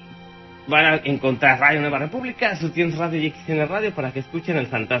y van a encontrar Radio Nueva República, Sutiens Radio y XN Radio para que escuchen el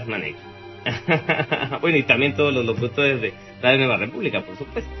Fantasma Negro. Bueno, y también todos los locutores de Radio Nueva República, por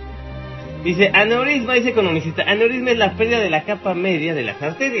supuesto. Dice, aneurisma, dice economicista, aneurisma es la pérdida de la capa media de las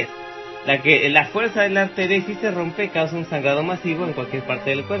arterias. La fuerza de la arteria, y si se rompe, causa un sangrado masivo en cualquier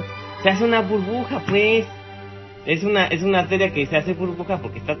parte del cuerpo. Se hace una burbuja, pues. Es una arteria que se hace burbuja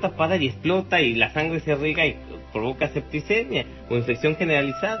porque está tapada y explota y la sangre se irriga y provoca septicemia o infección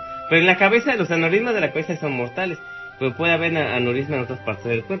generalizada. Pero en la cabeza, los aneurismas de la cabeza son mortales, pero puede haber aneurisma en otras partes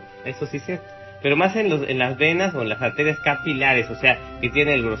del cuerpo, eso sí es cierto. Pero más en las venas o en las arterias capilares, o sea, que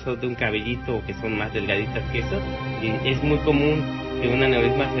tienen el grosor de un cabellito o que son más delgaditas que eso, y es muy común que un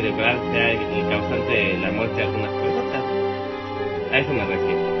aneurisma cerebral sea el causante de la muerte de algunas personas. A eso me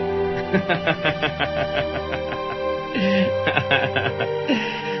refiero.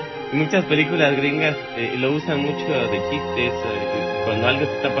 Muchas películas gringas lo usan mucho de chistes, cuando algo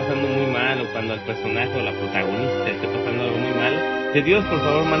te está pasando muy mal, o cuando el personaje o la protagonista esté pasando algo muy mal, de Dios, por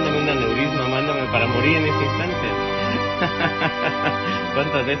favor, mándame un aneurisma, mándame para morir en ese instante.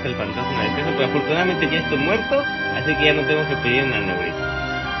 ¿Cuántas veces el fantasma dice eso? Pero afortunadamente ya estoy muerto, así que ya no tengo que pedir un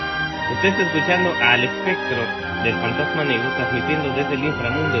aneurisma. Usted está escuchando al espectro del Fantasma Negro, transmitiendo desde el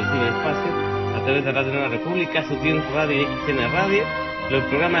inframundo del ciberespacio a través de Radio Nueva República, Sutiens Radio y XN Radio, el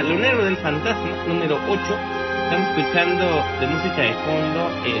programa Lo Negro del Fantasma, número 8. Estamos escuchando de música de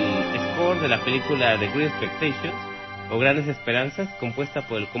fondo el score de la película The Great Expectations, o Grandes Esperanzas, compuesta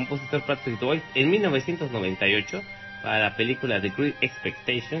por el compositor Patrick Doyle en 1998, para la película The Great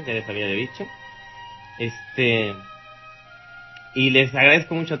Expectations, ya les había dicho. Y les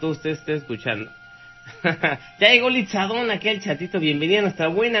agradezco mucho a todos ustedes que estén escuchando. Ya llegó Litzadón aquí al chatito, bienvenida a nuestra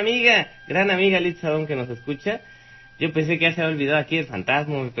buena amiga, gran amiga Litzadón que nos escucha. Yo pensé que ya se había olvidado aquí el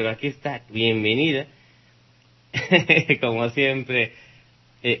fantasma, pero aquí está, bienvenida. Como siempre,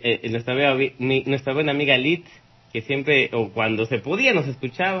 nuestra buena amiga Litz, que siempre, o cuando se podía, nos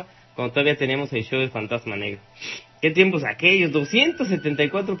escuchaba, cuando todavía teníamos el show del Fantasma Negro. ¿Qué tiempos aquellos?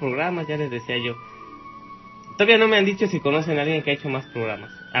 274 programas, ya les decía yo. Todavía no me han dicho si conocen a alguien que ha hecho más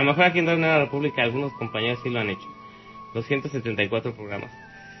programas. A lo mejor aquí en Radio Nueva República algunos compañeros sí lo han hecho. 274 programas.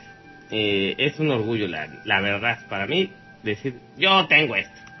 Es un orgullo, la verdad, para mí, decir, yo tengo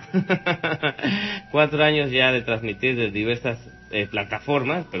esto. 4 años ya de transmitir de diversas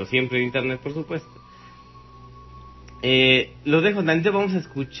plataformas, pero siempre en internet, por supuesto. Los dejo tantito, vamos a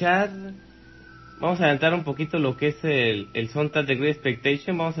adelantar un poquito lo que es el soundtrack de Great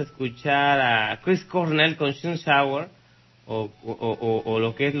Expectation. Vamos a escuchar a Chris Cornell con Shun Shower, o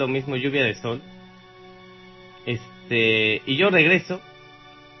lo que es lo mismo, Lluvia de Sol. Y yo regreso.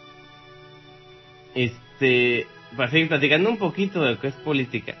 para seguir platicando un poquito de lo que es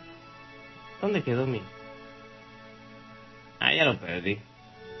política. ¿Dónde quedó mi? Ah, ya lo perdí.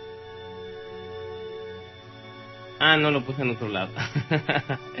 Ah, no, lo puse en otro lado.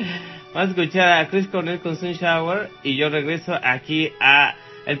 Vamos a escuchar a Chris Cornell con Sun Shower y yo regreso aquí a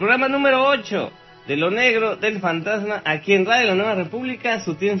el programa número 8 de Lo Negro del Fantasma, aquí en Radio La Nueva República,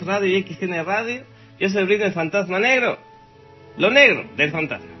 su Teams Radio y XN Radio. Yo soy el Fantasma Negro. Lo Negro del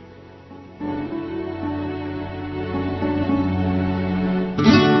Fantasma.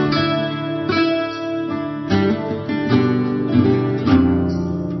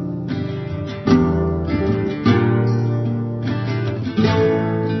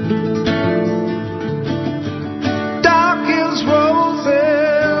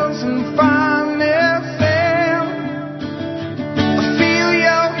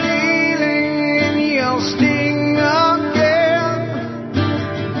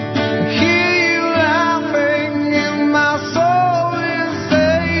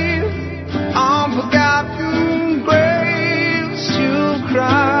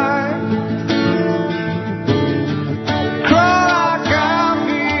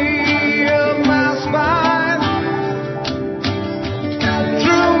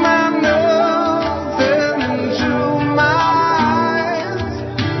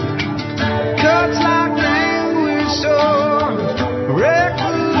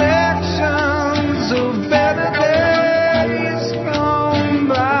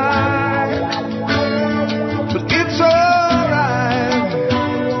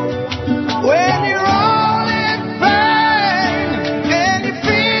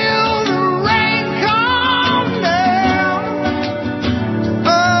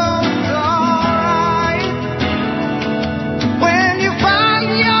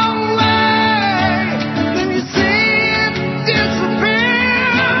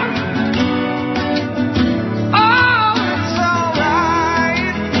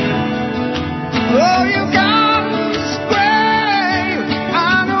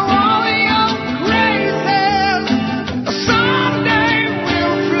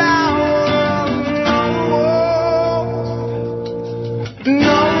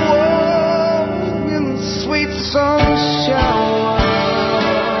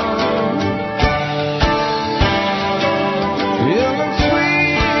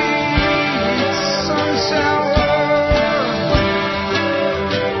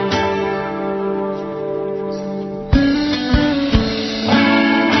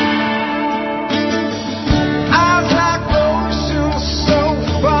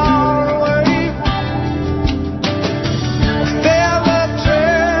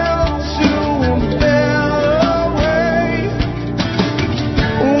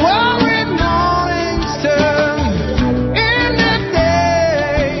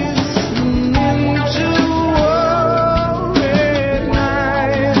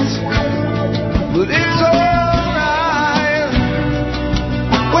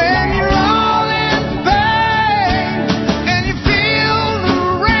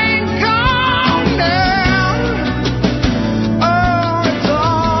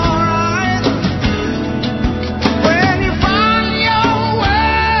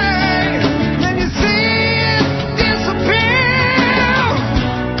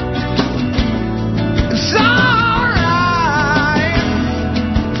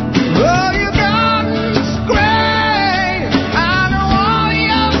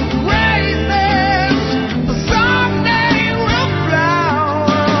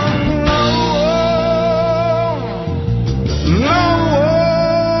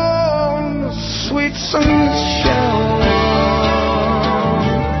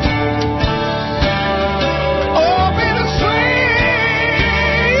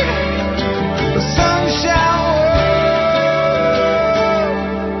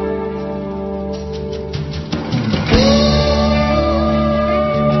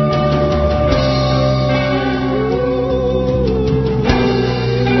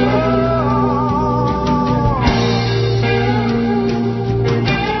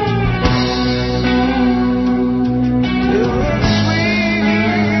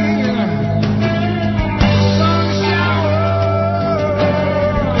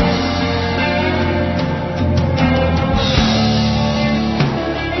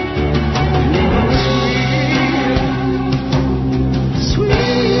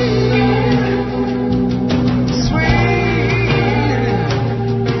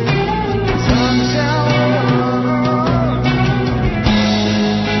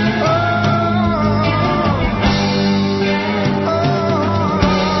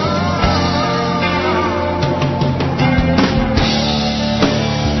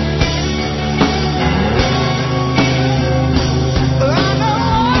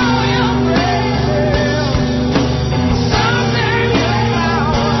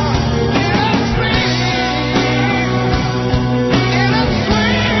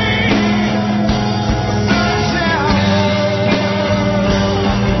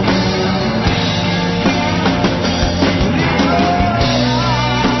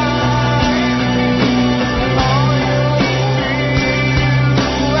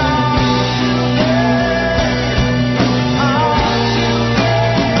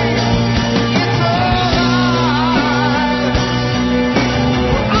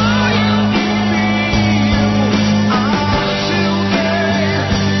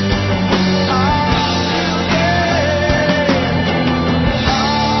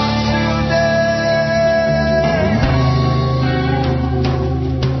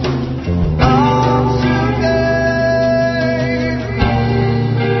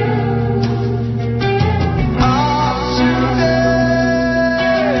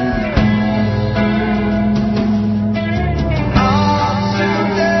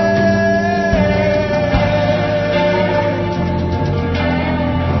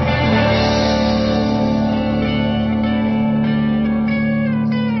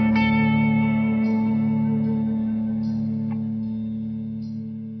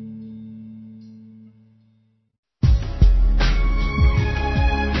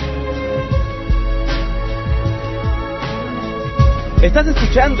 Estás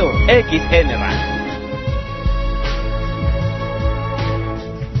escuchando XN Radio.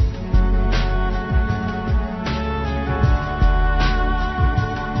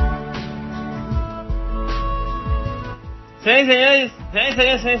 Señores,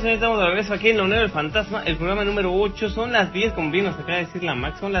 estamos de regreso aquí en Lo Negro del Fantasma, el programa número 8. Son las 10, como bien nos acaba de decir la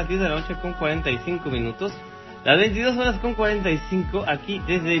Max, son las 10 de la noche con 45 minutos. Las 22 horas con 45, aquí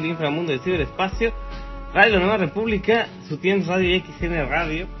desde el inframundo del ciberespacio, Radio Nueva República, su tienda Radio XN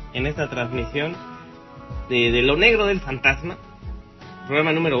Radio, en esta transmisión de Lo Negro del Fantasma,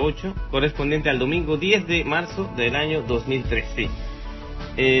 programa número 8, correspondiente al domingo 10 de marzo del año 2013.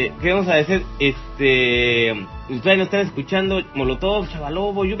 ¿Qué vamos a decir? Ustedes nos están escuchando Molotov,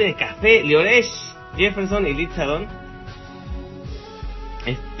 Chavalobo, Lluvia de Café, Leoresh, Jefferson y Litzadon.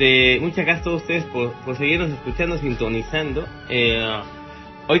 Muchas gracias a todos ustedes por seguirnos escuchando, sintonizando.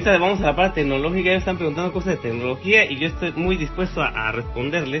 Ahorita vamos a la parte tecnológica. Ya están preguntando cosas de tecnología y yo estoy muy dispuesto a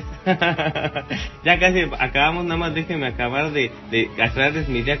responderles. Ya casi acabamos, nada más déjenme acabar de aclararles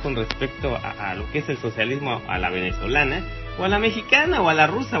mi idea con respecto a lo que es el socialismo a la venezolana, o a la mexicana, o a la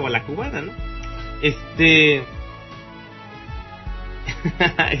rusa, o a la cubana, ¿no? Y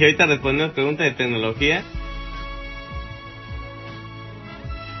ahorita respondemos preguntas de tecnología.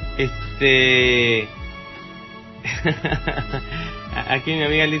 Aquí mi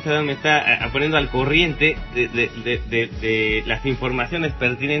amiga Lisa me está poniendo al corriente de las informaciones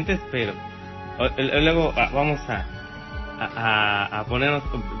pertinentes, pero luego vamos a ponernos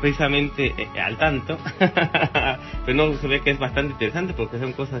precisamente al tanto. Pero no se ve que es bastante interesante porque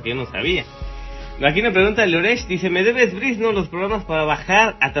son cosas que yo no sabía. Aquí me pregunta Loresh, dice: ¿me debes Brisno los programas para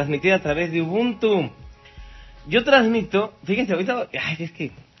bajar a transmitir a través de Ubuntu? Yo transmito, fíjense, ahorita, es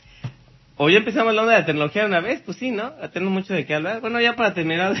que hoy empezamos la onda de la tecnología una vez, pues sí, ¿no? Tenemos mucho de qué hablar. Bueno, ya para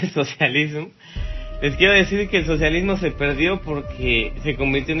terminar del socialismo, les quiero decir que el socialismo se perdió porque se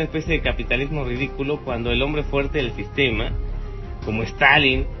convirtió en una especie de capitalismo ridículo cuando el hombre fuerte del sistema, como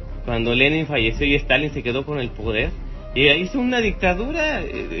Stalin, cuando Lenin falleció y Stalin se quedó con el poder, hizo una dictadura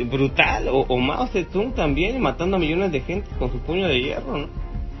brutal, o Mao Zedong también, matando a millones de gente con su puño de hierro, ¿no?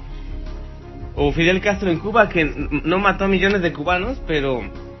 O Fidel Castro en Cuba, que no mató a millones de cubanos, pero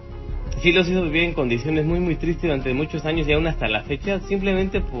sí los hizo vivir en condiciones muy muy tristes durante muchos años y aún hasta la fecha,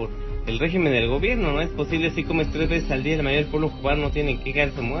 simplemente por el régimen del gobierno. No es posible, si comes 3 veces al día, la mayoría del pueblo cubano no tiene que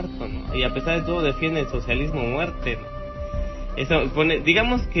quedarse muerto, ¿no? Y a pesar de todo defiende el socialismo a muerte, ¿no? Eso pone,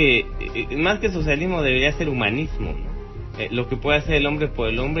 digamos que más que socialismo debería ser humanismo, ¿no? Lo que puede hacer el hombre por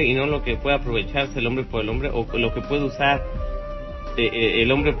el hombre y no lo que puede aprovecharse el hombre por el hombre, o lo que puede usar el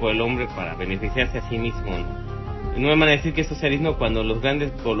hombre por el hombre para beneficiarse a sí mismo, ¿no? No me van a decir que es socialismo cuando los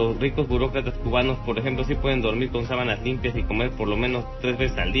grandes o los ricos burócratas cubanos, por ejemplo, sí pueden dormir con sábanas limpias y comer por lo menos 3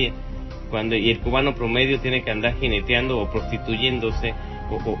 veces al día, y el cubano promedio tiene que andar jineteando o prostituyéndose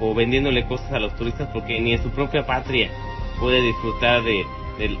o vendiéndole cosas a los turistas porque ni en su propia patria puede disfrutar de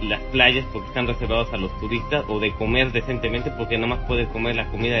las playas porque están reservados a los turistas, o de comer decentemente porque nada más puede comer la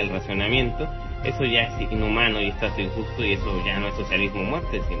comida del racionamiento. Eso ya es inhumano y está injusto, y eso ya no es socialismo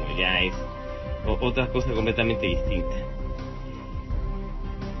muerte, sino ya es otra cosa completamente distinta.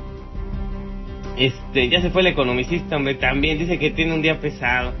 Ya se fue el economicista, hombre, también dice que tiene un día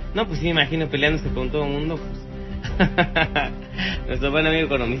pesado. No, pues sí, me imagino peleándose con todo el mundo, pues. Nuestro buen amigo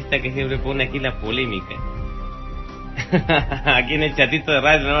economicista que siempre pone aquí la polémica. Aquí en el chatito de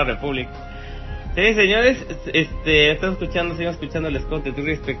Radio Nueva República. Sí, señores, seguimos escuchando el Scott de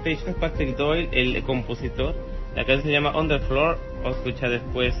True Expectations, Patrick Doyle, el compositor. La canción se llama On the Floor. Vamos a escuchar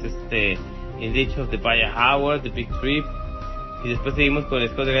después In the Age of the Baya Howard, The Big Trip, y después seguimos con el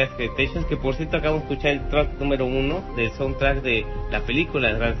Scott de Expectations, que por cierto acabamos de escuchar el track número 1 del soundtrack de la película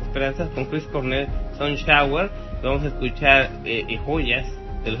de Grandes Esperanzas con Chris Cornell, Sun Shower. Vamos a escuchar joyas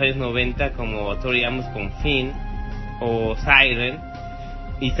de los años 90 como Tori Amos con Finn, o Siren,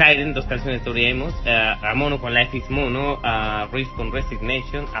 dos canciones de Tori Amos, a Mono con Life is Mono, a Reese con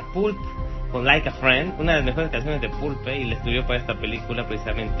Resignation, a Pulp con Like a Friend, una de las mejores canciones de Pulp, y la escribió para esta película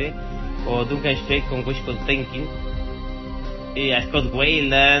precisamente, o Duncan Shake con Wishful Thinking, y a Scott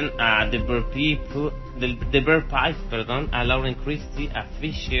Weiland, a The Bird Pipes, a Lauren Christie, a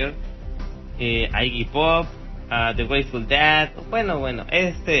Fisher, a Iggy Pop, a The Grateful Dead. Bueno,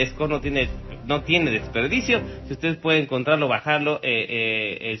 este score no tiene desperdicio. Si ustedes pueden encontrarlo, bajarlo,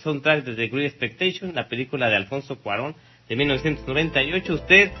 el soundtrack de The Great Expectation, la película de Alfonso Cuarón de 1998.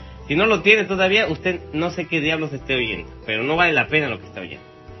 Usted, si no lo tiene todavía, usted no sé qué diablos esté oyendo, pero no vale la pena lo que está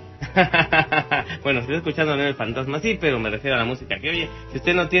oyendo. Bueno, estoy escuchando el Fantasma, sí, pero me refiero a la música que oye. Si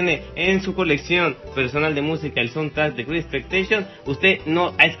usted no tiene en su colección personal de música el soundtrack de Great Expectation, usted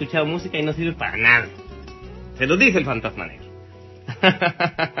no ha escuchado música y no sirve para nada. Se lo dice el Fantasma Negro.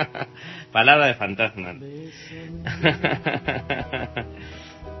 Palabra de fantasma.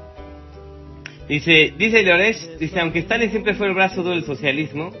 Dice Llores, aunque Stalin siempre fue el brazo duro del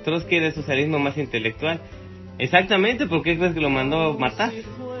socialismo, Trotsky era el socialismo más intelectual. Exactamente, ¿por qué crees que lo mandó matar?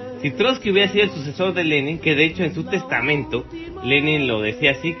 Si Trotsky hubiera sido el sucesor de Lenin, que de hecho en su testamento Lenin lo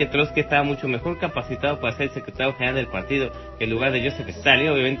decía así, que Trotsky estaba mucho mejor capacitado para ser el secretario general del partido que en lugar de Joseph Stalin.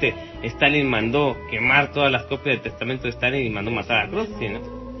 Obviamente Stalin mandó quemar todas las copias del testamento de Stalin y mandó matar a Trotsky, ¿no?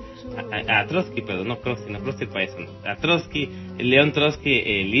 A Trotsky, perdón, no Trotsky, no Trotsky para eso, no. A Trotsky, León Trotsky,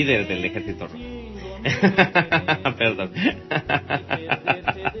 el líder del ejército rojo. Perdón.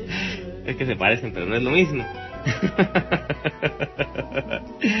 Es que se parecen, pero no es lo mismo.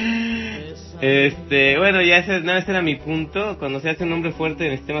 Bueno, ya ese era mi punto. Cuando se hace un hombre fuerte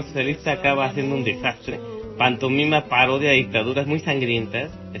en el sistema socialista acaba haciendo un desastre. Pantomima, parodia de dictaduras muy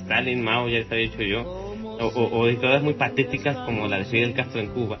sangrientas. Stalin, Mao, ya les había dicho yo. O dictaduras muy patéticas como la de Fidel Castro en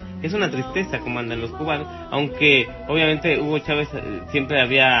Cuba. Es una tristeza como andan los cubanos, aunque obviamente Hugo Chávez siempre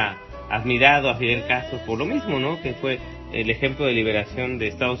había admirado a Fidel Castro por lo mismo, ¿no? Que fue el ejemplo de liberación de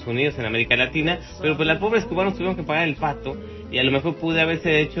Estados Unidos en América Latina, pero pues los pobres cubanos tuvieron que pagar el pato, y a lo mejor pude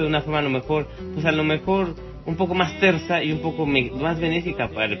haberse hecho de una forma a lo mejor un poco más tersa y un poco más benéfica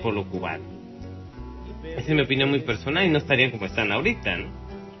para el pueblo cubano. Esa es mi opinión muy personal y no estarían como están ahorita, ¿no?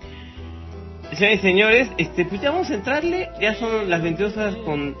 Señores y señores, pues ya vamos a entrarle, ya son las 22 horas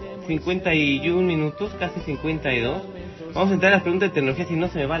con 51 minutos, casi 52. Vamos a entrar a las preguntas de tecnología si no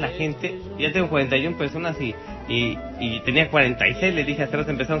se me va la gente. Ya tengo 41 personas y tenía 46, les dije hace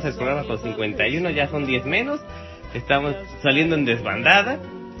rato empezamos el programa con 51, ya son 10 menos. Estamos saliendo en desbandada.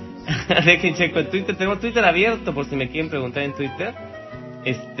 Dejen checo en Twitter, tengo Twitter abierto por si me quieren preguntar en Twitter.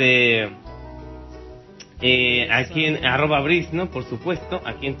 Aquí en @Bris, ¿no? Por supuesto,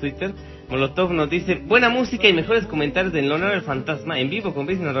 aquí en Twitter. Molotov nos dice, buena música y mejores comentarios del honor del fantasma en vivo con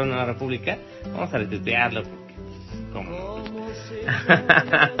Bris en la República. Vamos a retuitearlo porque, ¿cómo no?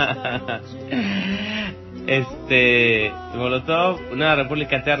 Molotov, Nueva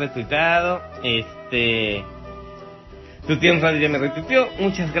República te ha retuiteado. Tu tío en radio ya me retuiteó.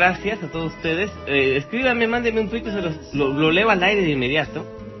 Muchas gracias a todos ustedes. Escríbanme, mándenme un tweet, lo leo al aire de inmediato.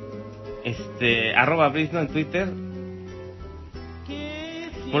 @Brisno en Twitter.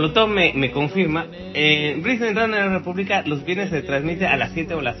 Molotov me confirma. Brisno en la República los viernes se transmite a las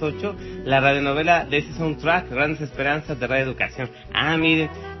 7 o las 8 la radionovela de ese soundtrack, Grandes Esperanzas de Radio Educación. Miren,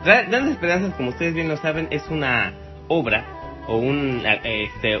 Grandes Esperanzas, como ustedes bien lo saben, es una obra o un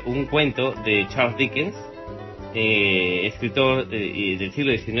cuento de Charles Dickens, escritor del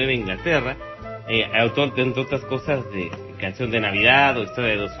siglo XIX en Inglaterra, autor de, entre otras cosas, de Canción de Navidad o Historia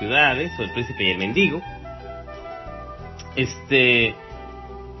de dos ciudades o El Príncipe y el Mendigo.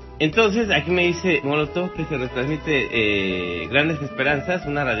 Entonces, aquí me dice Molotov que se retransmite Grandes Esperanzas,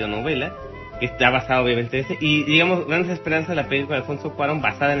 una radionovela, que está basada obviamente en ese, y digamos, Grandes Esperanzas, la película de Alfonso Cuarón,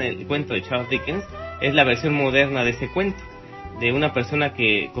 basada en el cuento de Charles Dickens, es la versión moderna de ese cuento, de una persona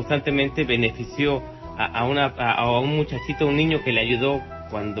que constantemente benefició a un muchachito, un niño que le ayudó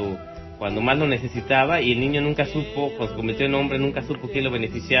cuando más lo necesitaba, y el niño nunca supo, pues se convirtió en hombre, nunca supo quién lo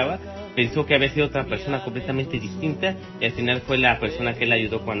beneficiaba, pensó que había sido otra persona completamente distinta, y al final fue la persona que le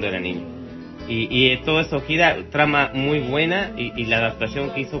ayudó cuando era niño. Y todo eso gira, trama muy buena, y la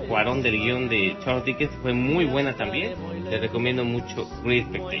adaptación que hizo Cuarón del guión de Charles Dickens fue muy buena también. Les recomiendo mucho Great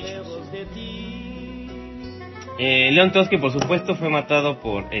Expectations. León Trotsky, por supuesto, fue matado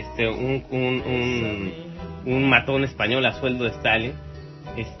por un matón español a sueldo de Stalin.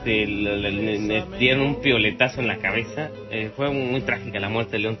 Le dieron un pioletazo en la cabeza. Fue muy trágica la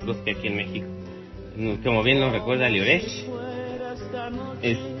muerte de León Trotsky aquí en México, como bien lo recuerda Llorech.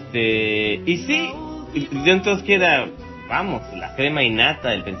 Y sí, León Trotsky era, vamos, la crema innata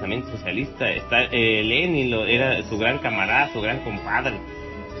del pensamiento socialista. Lenin era su gran camarada, su gran compadre.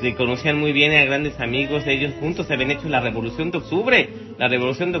 Se conocían muy bien, eran grandes amigos. Ellos juntos habían hecho la Revolución de Octubre. La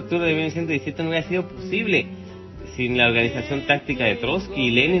Revolución de Octubre de 1917 no hubiera sido posible sin la organización táctica de Trotsky, y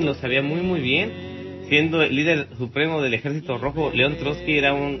Lenin lo sabía muy muy bien. Siendo el líder supremo del Ejército Rojo, León Trotsky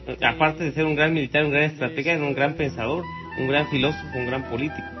era aparte de ser un gran militar, un gran estratega, era un gran pensador, un gran filósofo, un gran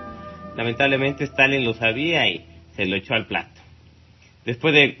político. Lamentablemente Stalin lo sabía y se lo echó al plato.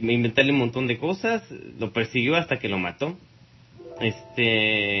 Después de inventarle un montón de cosas, lo persiguió hasta que lo mató.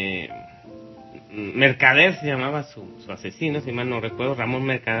 Mercader se llamaba su asesino, si mal no recuerdo, Ramón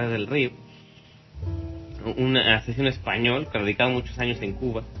Mercader del Río. Un asesino español que radicado muchos años en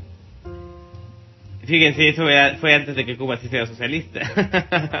Cuba. Fíjense, eso fue antes de que Cuba sí sea socialista.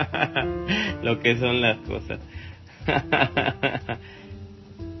 Lo que son las cosas.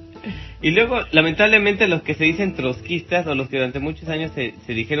 Y luego, lamentablemente, los que se dicen trotskistas, o los que durante muchos años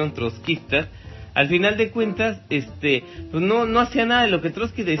se dijeron trotskistas, al final de cuentas, pues no hacían nada de lo que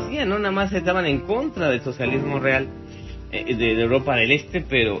Trotsky decía, ¿no? Nada más estaban en contra del socialismo real de Europa del Este,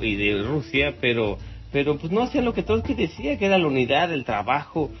 y de Rusia, pero pues no hacían lo que Trotsky decía, que era la unidad, el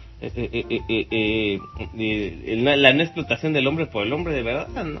trabajo, la no explotación del hombre por el hombre de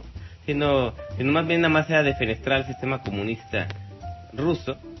verdad, ¿no? Sino más bien nada más era defenestrar el sistema comunista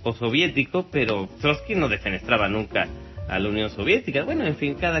ruso o soviético, pero Trotsky no defenestraba nunca a la Unión Soviética. Bueno, en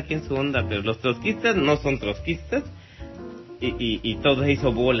fin, cada quien su onda, pero los trotskistas no son trotskistas y todo se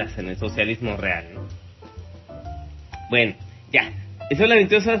hizo bolas en el socialismo real, ¿no? Bueno, ya, son las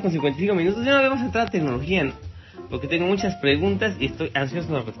 22 horas con 55 minutos, ya no vamos a entrar a tecnología, ¿no? Porque tengo muchas preguntas y estoy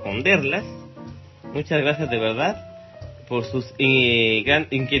ansioso de responderlas. Muchas gracias de verdad por sus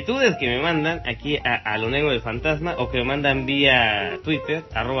inquietudes que me mandan aquí a lo negro del fantasma, o que me mandan vía Twitter,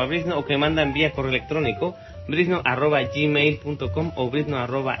 @brisno, o que me mandan vía correo electrónico, brisno@gmail.com o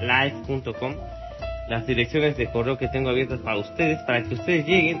brisno@live.com. Las direcciones de correo que tengo abiertas para ustedes, para que ustedes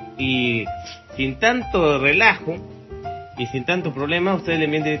lleguen y sin tanto relajo y sin tanto problema, ustedes le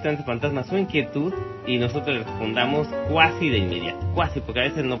envíen directamente al fantasma su inquietud y nosotros le respondamos cuasi de inmediato, porque a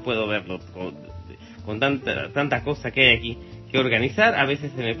veces no puedo verlo con tanta cosa que hay aquí que organizar. A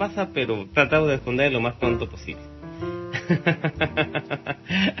veces se me pasa, pero tratamos de responder lo más pronto posible.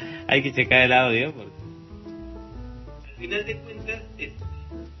 Hay que checar el audio porque al final de cuentas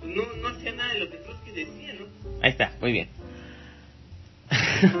no hacía nada de lo que Trotsky decía, ¿no? Ahí está, muy bien.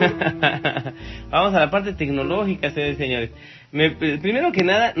 Vamos a la parte tecnológica, señores y señores. Primero que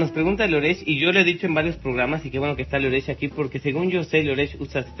nada, nos pregunta Loresh, y yo le he dicho en varios programas, y qué bueno que está Loresh aquí, porque según yo sé, Loresh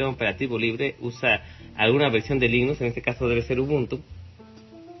usa sistema operativo libre, usa alguna versión de Linux, en este caso debe ser Ubuntu,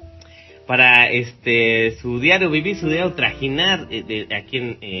 para su diario vivir, su diario trajinar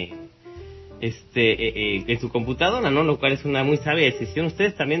aquí en su computadora, ¿no? Lo cual es una muy sabia decisión.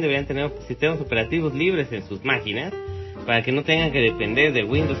 Ustedes también deberían tener sistemas operativos libres en sus máquinas, para que no tengan que depender de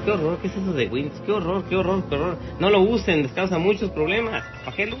Windows. ¡Qué horror! ¿Qué es eso de Windows? ¡Qué horror! ¡Qué horror! ¡Qué horror! No lo usen, les causa muchos problemas.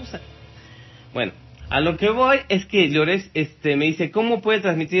 ¿Para qué lo usan? Bueno, a lo que voy es que Llores me dice, ¿cómo puede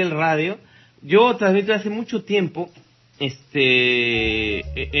transmitir el radio? Yo transmito hace mucho tiempo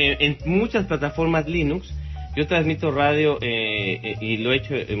en muchas plataformas Linux. Yo transmito radio y lo he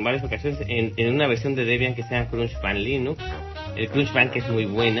hecho en varias ocasiones en una versión de Debian que se llama CrunchBand Linux. El CrunchBand, que es muy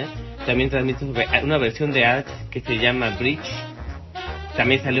buena. También transmito una versión de Arch que se llama Bridge.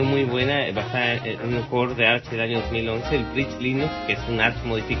 También salió muy buena, basada en un core de Arch del año 2011. El Bridge Linux, que es un Arch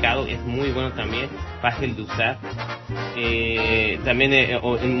modificado, es muy bueno también, fácil de usar. También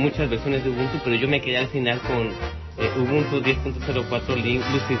en muchas versiones de Ubuntu, pero yo me quedé al final con Ubuntu 10.04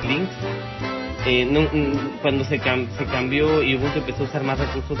 Lucid Links. Cuando se cambió y Ubuntu empezó a usar más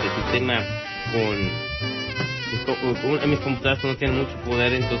recursos del sistema en mis computadoras no tienen mucho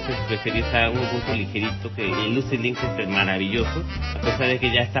poder, entonces preferí usar un Ubuntu ligerito, que el Lucid Links es maravilloso, a pesar de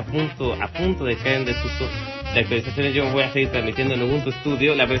que ya está a punto de caer en desuso de actualizaciones. Yo voy a seguir transmitiendo en Ubuntu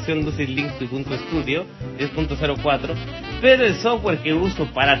Studio, la versión Lucid Links de Ubuntu Studio 10.04, pero el software que uso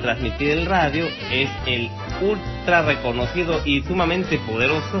para transmitir el radio es el ultra reconocido y sumamente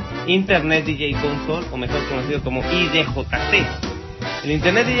poderoso Internet DJ Console, o mejor conocido como IDJC. El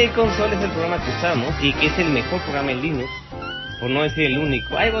Internet DJ Console es el programa que usamos y que es el mejor programa en Linux, por no decir el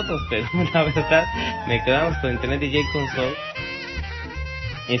único. Hay otros, pero la verdad me quedamos con Internet DJ Console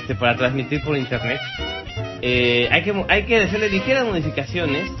para transmitir por Internet. Hay que hacerle ligeras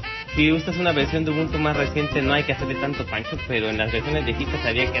modificaciones. Si usas una versión de Ubuntu más reciente no hay que hacerle tanto pancho, pero en las versiones viejitas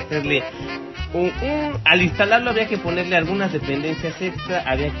había que hacerle al instalarlo había que ponerle algunas dependencias extra,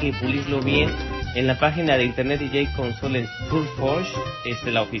 había que pulirlo bien. En la página de Internet DJ Console en SourceForge,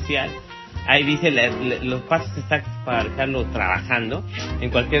 la oficial, ahí dice los pasos exactos para dejarlo trabajando en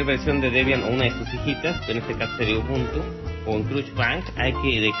cualquier versión de Debian o una de sus hijitas, en este caso sería Ubuntu o en CrunchBand. Hay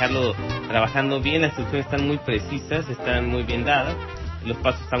que dejarlo trabajando bien, las instrucciones están muy precisas, están muy bien dadas, los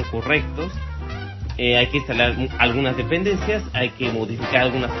pasos están correctos. Hay que instalar algunas dependencias, hay que modificar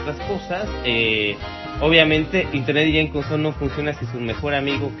algunas otras cosas. Obviamente Internet DJ Console no funciona si su mejor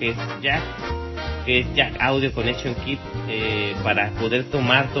amigo, que es Jack Audio Connection Kit, para poder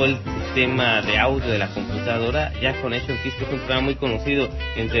tomar todo el sistema de audio de la computadora. Jack Connection Kit es un programa muy conocido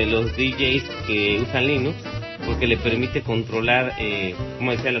entre los DJs que usan Linux, porque le permite controlar,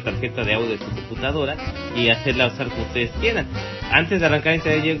 como decía, la tarjeta de audio de su computadora y hacerla usar como ustedes quieran. Antes de arrancar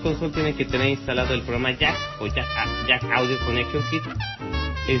Internet DJ Console tienen que tener instalado el programa Jack o Jack Audio Connection Kit,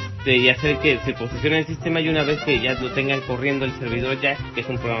 y hacer que se posicione el sistema, y una vez que ya lo tengan corriendo el servidor Jack, que es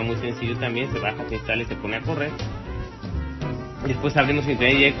un programa muy sencillo también, se baja, se instala y se pone a correr. Después abrimos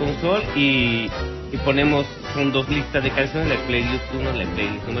Internet DJ Console y ponemos, son 2 listas de canciones, la playlist 1 y la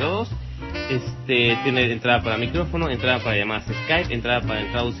playlist número 2. Tiene entrada para micrófono, entrada para llamadas Skype, entrada para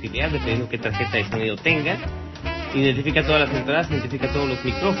entrada auxiliar, dependiendo qué tarjeta de sonido tenga. Identifica todas las entradas, identifica todos los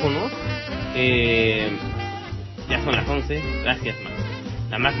micrófonos. Ya son las 11, gracias Max.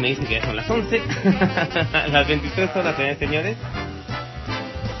 La Max me dice que ya son las 11. Las 23 horas, señores.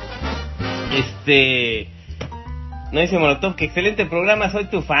 No dice Molotov, que excelente programa, soy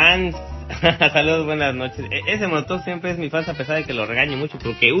tu fan. Saludos, buenas noches. Ese Molotov siempre es mi fan, a pesar de que lo regaño mucho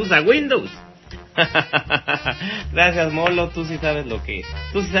porque usa Windows. Gracias, Molo, tú sí sabes lo que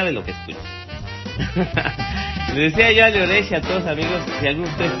escuchas. Les decía yo a Lloresh y a todos amigos, si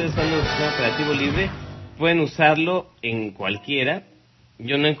algunos de ustedes son un sistema operativo libre, pueden usarlo en cualquiera.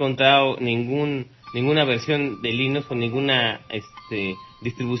 Yo no he encontrado ninguna versión de Linux o ninguna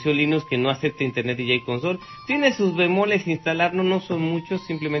distribución Linux que no acepte Internet DJ Console. Tiene sus bemoles instalarlo, no son muchos,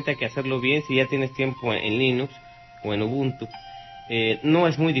 simplemente hay que hacerlo bien si ya tienes tiempo en Linux o en Ubuntu. No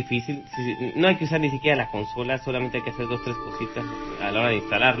es muy difícil, no hay que usar ni siquiera la consola, solamente hay que hacer 2 o 3 cositas a la hora de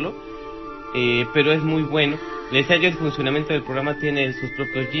instalarlo. Pero es muy bueno. Les decía yo, el funcionamiento del programa tiene sus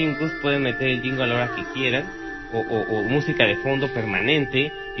propios jingles, pueden meter el jingle a la hora que quieran, o música de fondo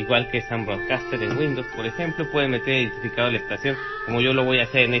permanente, igual que Sound Broadcaster en Windows, por ejemplo. Pueden meter el identificador de la estación, como yo lo voy a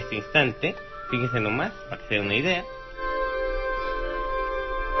hacer en este instante. Fíjense nomás, para que se den una idea.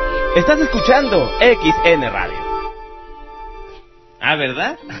 Estás escuchando XN Radio. Ah,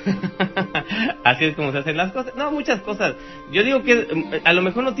 ¿verdad? Así es como se hacen las cosas. No, muchas cosas. Yo digo que a lo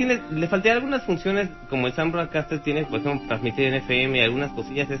mejor no tiene, le faltarían algunas funciones, como el Sound Broadcaster tiene, por ejemplo, transmitir en FM y algunas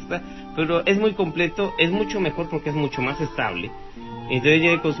cosillas extra, pero es muy completo, es mucho mejor porque es mucho más estable. Internet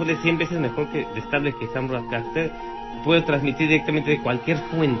DJ Console es 100 veces mejor que estable que Sound Broadcaster. Puedo transmitir directamente de cualquier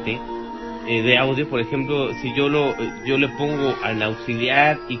fuente de audio. Por ejemplo, si yo le pongo al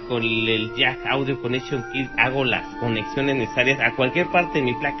auxiliar y con el jack audio connection kit hago las conexiones necesarias a cualquier parte de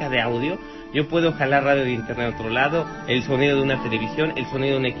mi placa de audio, yo puedo jalar radio de internet a otro lado, el sonido de una televisión, el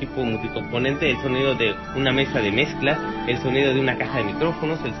sonido de un equipo multicomponente, el sonido de una mesa de mezclas, el sonido de una caja de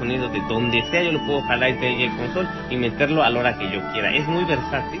micrófonos, el sonido de donde sea. Yo lo puedo jalar en DJ Console y meterlo a la hora que yo quiera. Es muy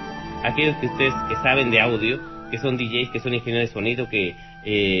versátil. Aquellos que ustedes que saben de audio, que son DJs, que son ingenieros de sonido, que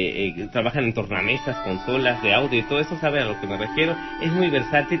trabajan en tornamesas, consolas de audio y todo eso, saben a lo que me refiero. Es muy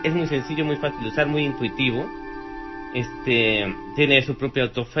versátil, es muy sencillo, muy fácil de usar, muy intuitivo. Tiene su propio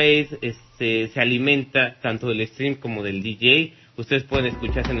autofade, se alimenta tanto del stream como del DJ. Ustedes pueden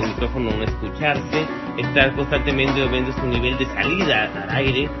escucharse en el micrófono o no escucharse, estar constantemente viendo su nivel de salida al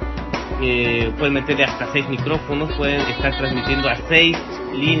aire. Pueden meterle hasta 6 micrófonos, pueden estar transmitiendo a 6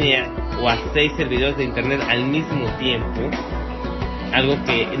 líneas o a 6 servidores de internet al mismo tiempo, algo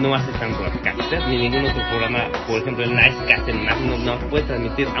que no hace Sound Broadcaster ni ningún otro programa. Por ejemplo, el Nicecast no puede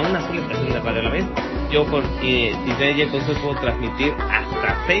transmitir a una sola estación de radio a la vez. Yo con Internet DJ Console puedo transmitir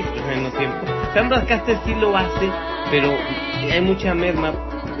hasta 6 al mismo tiempo. Sound Broadcaster sí lo hace, pero hay mucha merma.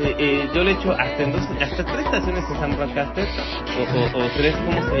 Yo le he hecho hasta 3 estaciones en Sound Broadcaster o 3,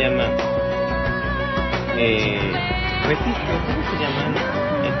 ¿cómo se llama? Registros, ¿cómo se llaman?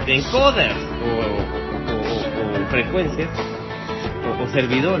 Encoders o frecuencias o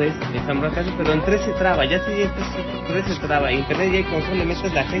servidores de Sound Broadcaster, pero en 3 se traba. Ya si en 3 se traba, Internet DJ Console le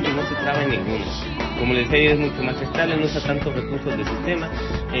metes la gente y no se traba en ninguno. Como les decía, es mucho más estable, no usa tantos recursos del sistema,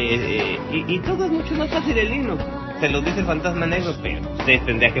 y todo es mucho más fácil en Linux. Se los dice el Fantasma Negro, pero ustedes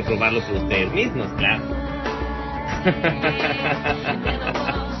tendrían que probarlo por ustedes mismos, claro.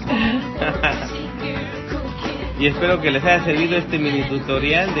 Y espero que les haya servido este mini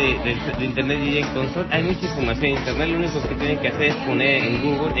tutorial de Internet DJ Console. Hay mucha información en internet, lo único que tienen que hacer es poner en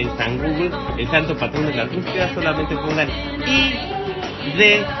Google, en San Google, el santo patrón de las búsquedas. Solamente pongan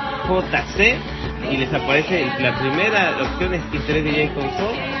IDJC y les aparece la primera opción, es Internet DJ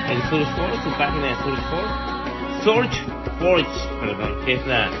Console, en SourceForge, su página de SourceForge, que es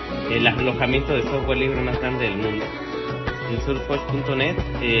el alojamiento de software libre más grande del mundo. En SourceForge.net,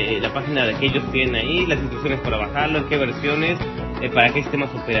 la página de que ellos tienen ahí, las instrucciones para bajarlo, en qué versiones, para qué sistemas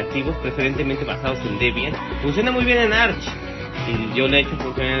operativos, preferentemente basados en Debian. Funciona muy bien en Arch, y yo le he hecho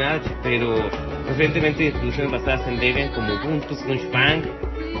funcionar en Arch, pero preferentemente instrucciones basadas en Debian como Ubuntu, Crunchbang,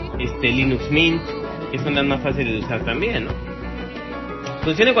 Linux Mint, que son las más fáciles de usar también, ¿no?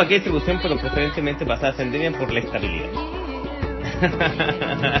 Funciona en cualquier distribución, pero preferentemente basadas en Debian por la estabilidad.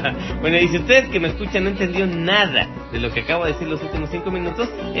 Bueno, y si ustedes que me escuchan no entendieron nada de lo que acabo de decir los últimos 5 minutos,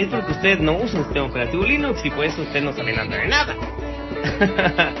 es porque ustedes no usan un sistema operativo Linux y por eso ustedes no saben nada de nada.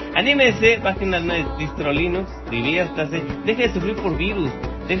 Anímense, bajen una distro Linux, diviértase, deje de sufrir por virus.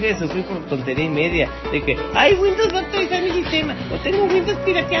 Deje de sufrir por tontería y media. De que, ay, Windows va a actualizar mi sistema. O tengo Windows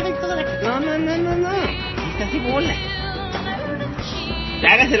pirateado y toda la... No. Está así bola.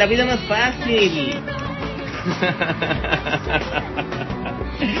 Hágase la vida más fácil.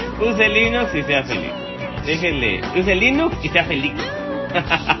 Use Linux y sea feliz. Déjenle. Use Linux y sea feliz.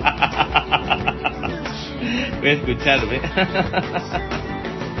 Voy a escucharme.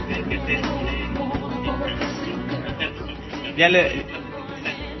 Ya le...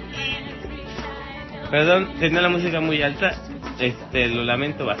 Perdón, tenía la música muy alta. Lo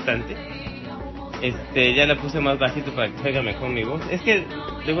lamento bastante. Ya la puse más bajito para que se oiga mejor mi voz. Es que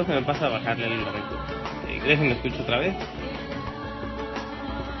luego se me pasa a bajarle el lamento. Déjenme escucho otra vez.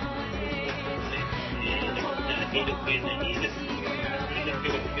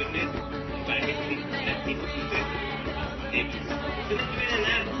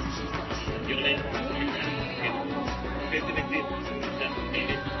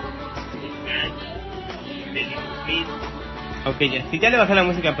 Ok, ya, si ya le bajé la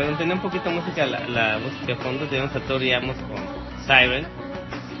música, pero tenía un poquito de música, la música de fondo, tenemos a Tori Amos con Siren.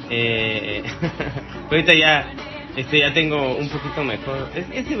 Ahorita ya tengo un poquito mejor.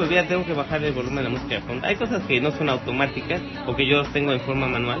 Es que ya tengo que bajar el volumen de la música de fondo. Hay cosas que no son automáticas o que yo tengo en forma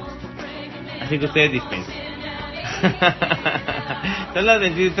manual, así que ustedes dispensen. Son las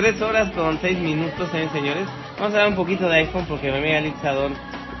 23 horas con 6 minutos, señores. Vamos a hablar un poquito de iPhone porque mi amiga Litzador,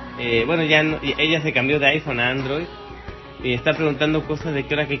 bueno, ya no, ella se cambió de iPhone a Android y está preguntando cosas de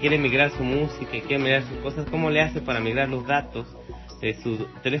qué hora que quiere migrar su música y quiere migrar sus cosas, cómo le hace para migrar los datos de su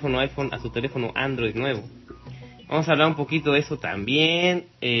teléfono iPhone a su teléfono Android nuevo. Vamos a hablar un poquito de eso también.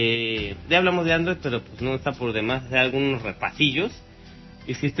 Ya hablamos de Android, pero pues no está por demás hacer algunos repasillos.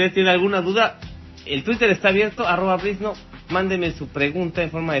 Y si usted tiene alguna duda, el Twitter está abierto, @Brisno, mándeme su pregunta en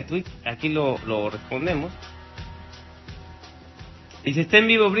forma de tweet, aquí lo respondemos. Y si está en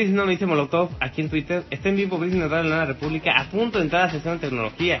vivo Brisno, me dice Molotov aquí en Twitter, está en vivo Brisno en Radio Nueva República, a punto de entrar a la sesión de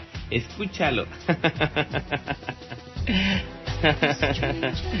tecnología, escúchalo.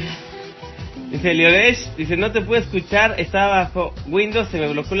 Dice Lioresh, dice no te puedo escuchar, estaba bajo Windows, se me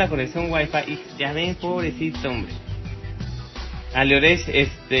bloqueó la conexión Wi-Fi. Y ya ven, pobrecito hombre. A Lioresh,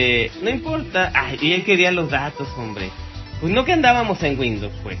 no importa. Ay, y él quería los datos, hombre. Pues no que andábamos en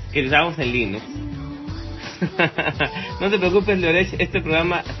Windows, pues, que andábamos en Linux. No te preocupes, Lioresh, este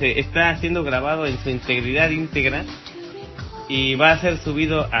programa se está siendo grabado en su integridad íntegra y va a ser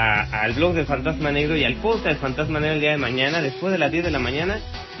subido al blog del Fantasma Negro y al podcast del Fantasma Negro el día de mañana. Después de las 10 de la mañana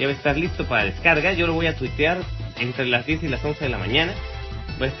ya va a estar listo para descarga. Yo lo voy a tuitear entre las 10 y las 11 de la mañana.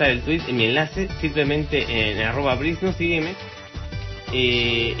 Va a estar el tweet en mi enlace, simplemente en @Brisno, sígueme.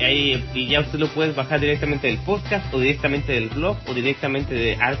 Ahí, y ya usted lo puede bajar directamente del podcast, o directamente del blog, o directamente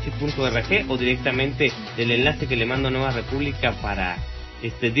de archive.org, o directamente del enlace que le mando a Nueva República para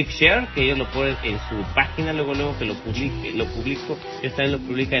DeepShare, que ellos lo ponen en su página, luego que lo publico, ellos también lo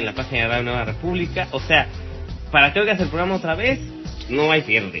publican en la página de Radio Nueva República. O sea, para que oigas el programa otra vez, no hay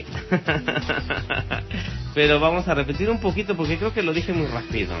pierde. Pero vamos a repetir un poquito porque creo que lo dije muy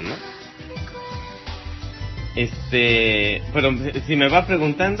rápido, ¿no? Pero si me va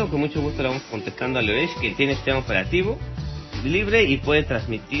preguntando, con mucho gusto le vamos contestando a Lioresh, que tiene sistema operativo libre y puede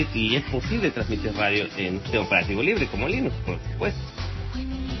transmitir, y es posible transmitir radio en un sistema operativo libre como Linux, por supuesto.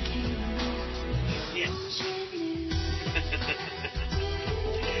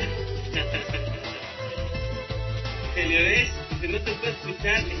 Lioresh, si no te puedes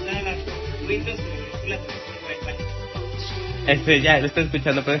escuchar, está bajo Windows con la Wi-Fi. Ya lo estoy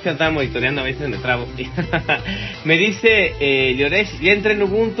escuchando, pero es que estaba monitoreando, a veces me trabo. Me dice Lioresh, ya entré en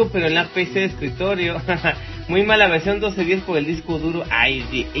Ubuntu, pero en la PC de escritorio. Muy mala versión 12.10 por el disco duro. Ay,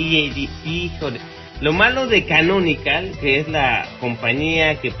 híjole. Lo malo de Canonical, que es la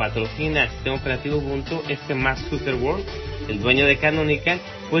compañía que patrocina el sistema operativo Ubuntu, Mark Zuckerberg, el dueño de Canonical,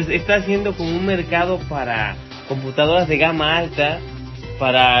 pues está haciendo como un mercado para computadoras de gama alta,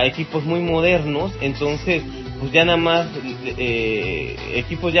 para equipos muy modernos. Entonces pues ya nada más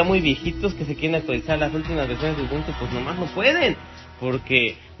equipos ya muy viejitos que se quieren actualizar las últimas versiones de Ubuntu, pues nomás no pueden,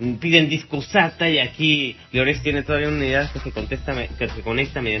 porque piden disco SATA, y aquí Lioresh tiene todavía una unidad que se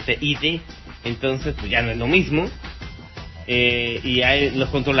conecta mediante ID, entonces pues ya no es lo mismo. Y los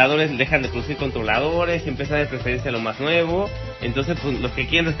controladores dejan de producir controladores, empiezan a dar preferencia a lo más nuevo. Entonces pues los que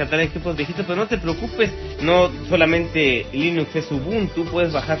quieren rescatar equipos viejitos, pero no te preocupes, no solamente Linux es Ubuntu,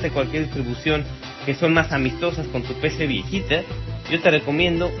 puedes bajarte cualquier distribución que son más amistosas con tu PC viejita. Yo te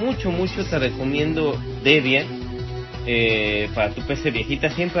recomiendo, mucho te recomiendo Debian para tu PC viejita.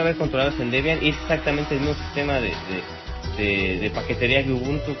 Siempre va a haber controladores en Debian, y es exactamente el mismo sistema de paquetería que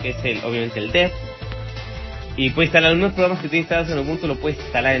Ubuntu, que es obviamente el Dev. y puedes instalar unos programas que tienes instalados en Ubuntu, lo puedes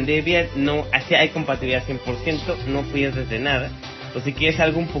instalar en Debian, no, así hay compatibilidad 100%, no pierdes de nada. O si quieres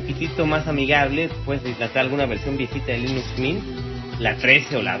algo un poquitito más amigable, puedes instalar alguna versión viejita de Linux Mint, la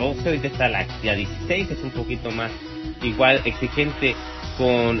 13 o la 12, ahorita está la 16, que es un poquito más igual exigente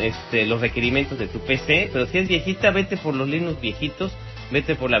con los requerimientos de tu PC, pero si es viejita, vete por los Linux viejitos,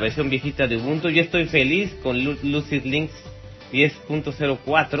 vete por la versión viejita de Ubuntu. Yo estoy feliz con Lucid Linux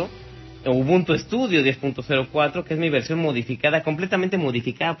 10.04, o Ubuntu Studio 10.04, que es mi versión modificada, completamente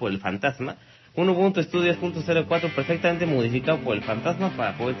modificada por el Fantasma. Un Ubuntu Studio 10.04 perfectamente modificado por el Fantasma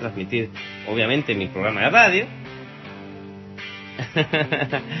para poder transmitir, obviamente, mi programa de radio.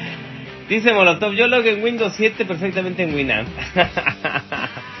 Dice Molotov, yo logro en Windows 7 perfectamente en Winamp.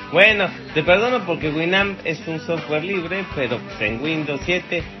 Bueno, te perdono porque Winamp es un software libre, pero pues en Windows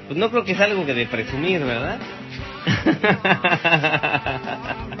 7, pues no creo que es algo que de presumir, ¿verdad?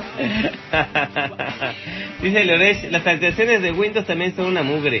 Dice Loresh, las actualizaciones de Windows también son una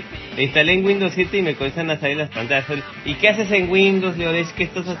mugre. Le instalé en Windows 7 y me comienzan a salir las pantallas. ¿Y qué haces en Windows, Loresh? ¿Qué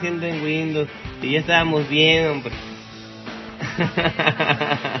estás haciendo en Windows? Y ya estábamos bien, hombre.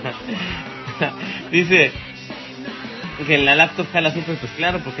 Dice que en la laptop jala súper, pues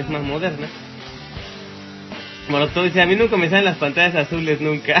claro, porque es más moderna. Bueno, todo dice, a mí nunca me salen las pantallas azules,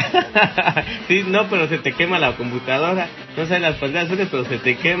 nunca. Sí, no, pero se te quema la computadora. No salen las pantallas azules, pero se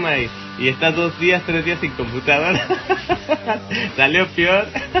te quema y estás 2 días, 3 días sin computadora. Salió peor.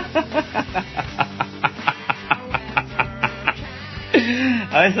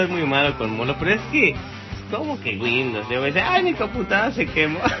 A veces soy muy malo con Molo, pero es que, ¿cómo que Windows? Debo decir, ay, mi computadora se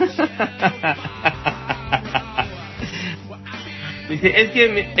quemó. Dice, es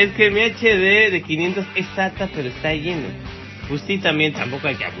que mi HD de 500 es SATA, pero está lleno. Pues sí, también, tampoco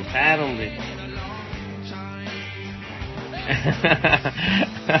hay que abusar, hombre.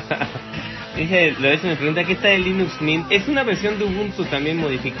 Dice, Lorenzo me pregunta, ¿qué está el Linux Mint? Es una versión de Ubuntu también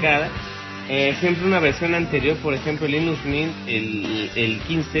modificada. Siempre una versión anterior, por ejemplo, el Linux Mint, el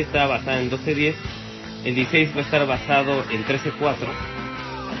 15 estaba basado en 12.10. El 16 va a estar basado en 13.4.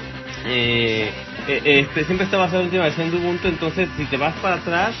 Siempre está basado en la última versión de Ubuntu. Entonces, si te vas para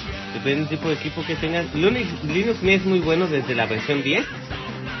atrás, depende del tipo de equipo que tengas, Linux Mint es muy bueno desde la versión 10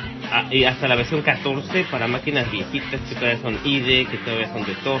 y hasta la versión 14 para máquinas viejitas que todavía son IDE, que todavía son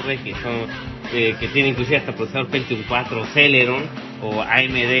de torre, que son que tienen inclusive hasta procesador Pentium 4 Celeron o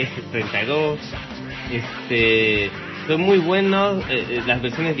AMD 32. Son muy buenos. Las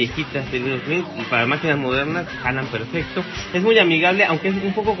versiones viejitas de Linux Mint para máquinas modernas jalan perfecto. Es muy amigable, aunque es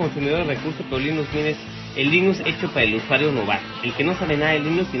un poco consumidor de recursos, pero Linux Mint es el Linux hecho para el usuario novato, el que no sabe nada de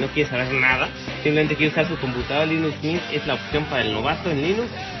Linux y no quiere saber nada, simplemente quiere usar su computadora. Linux Mint es la opción para el novato en Linux,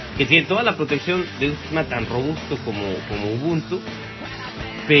 que tiene toda la protección de un sistema tan robusto como Ubuntu,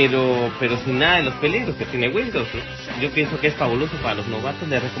 pero sin nada de los peligros que tiene Windows, ¿no? Yo pienso que es fabuloso para los novatos.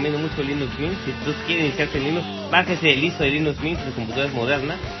 Les recomiendo mucho Linux Mint. Si tú quieres iniciarte en Linux, bájese el ISO de Linux Mint, si tu computadora es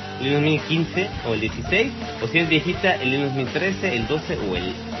moderna, Linux Mint 15 o el 16, o si es viejita, el Linux Mint 13, el 12 o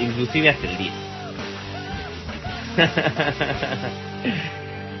inclusive hasta el 10.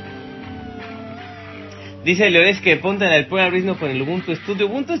 Dice Leores que ponte el algoritmo con el Ubuntu Studio.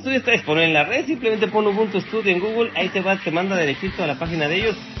 Ubuntu Studio está disponible en la red, simplemente pon Ubuntu Studio en Google, ahí te manda derechito a la página de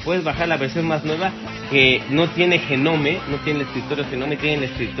ellos. Puedes bajar la versión más nueva, que no tiene Genome, no tiene el escritorio Genome, tiene el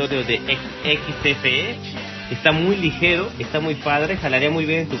escritorio de XFE. Está muy ligero, está muy padre, jalaría muy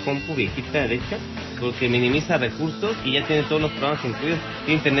bien en tu compu viejita, de hecho, porque minimiza recursos y ya tiene todos los programas incluidos.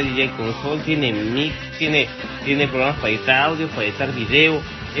 Tiene Internet DJ Console, tiene Mix, tiene programas para editar audio, para editar video.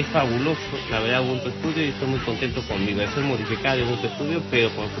 Es fabuloso, la verdad, Ubuntu Studio, y estoy muy contento con mi versión modificada de Ubuntu Studio, pero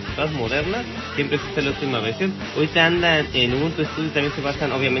con computadoras modernas siempre existe la última versión. Ahorita andan en Ubuntu Studio, también se basan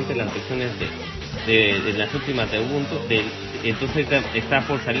obviamente las versiones de las últimas de Ubuntu, entonces está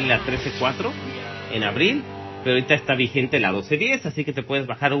por salir la 13.4 en abril, pero ahorita está vigente la 12.10, así que te puedes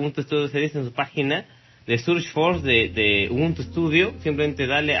bajar Ubuntu Studio 12.10 en su página de SearchForce de Ubuntu Studio. Simplemente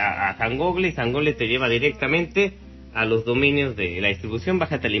dale a Hangoogle y Hangoogle te lleva directamente a los dominios de la distribución.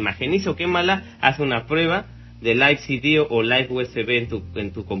 Bájate la imagen ISO, quémala, haz una prueba de Live CD o Live USB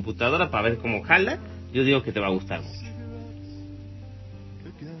en tu computadora para ver cómo jala. Yo digo que te va a gustar mucho.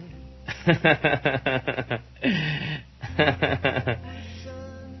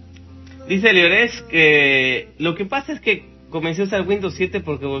 Dice Leores que lo que pasa es que comencé a usar Windows 7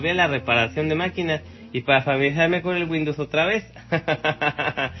 porque volví a la reparación de máquinas y para familiarizarme con el Windows otra vez.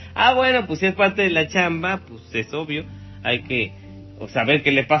 Bueno, pues si es parte de la chamba, pues es obvio, hay que saber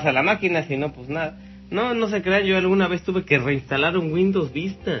qué le pasa a la máquina, si no, pues nada. No se crean, yo alguna vez tuve que reinstalar un Windows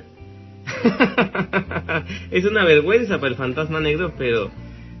Vista. Es una vergüenza para el Fantasma Negro, pero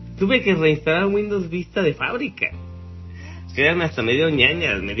tuve que reinstalar Windows Vista de fábrica. Créanme, hasta me dio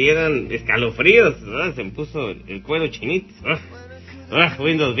ñañas, me dieron escalofríos, ¿no? Se me puso el cuero chinito.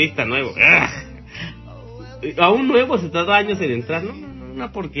 Windows Vista nuevo. Aún nuevo, se tardó años en entrar, ¿no?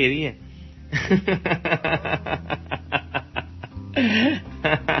 Una porquería.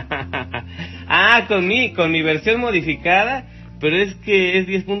 Con mi versión modificada, pero es que es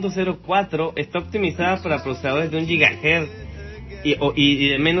 10.04, está optimizada para procesadores de 1 GHz y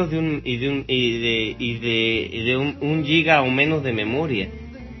de menos de un giga o menos de memoria.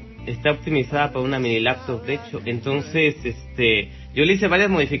 Está optimizada para una mini laptop, de hecho. Entonces, yo le hice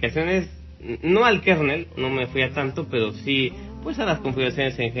varias modificaciones, no al kernel, no me fui a tanto, pero sí, pues a las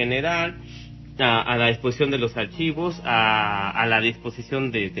configuraciones en general, a la disposición de los archivos, a la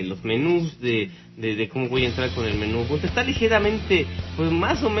disposición de los menús, de cómo voy a entrar con el menú. Pues está ligeramente, pues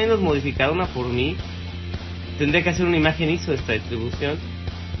más o menos modificada una por mí. Tendré que hacer una imagen ISO de esta distribución,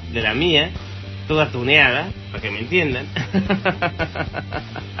 de la mía, toda tuneada, para que me entiendan.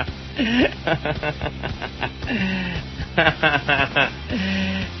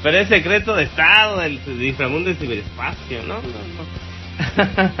 Pero es secreto de estado del inframundo del ciberespacio, ¿no?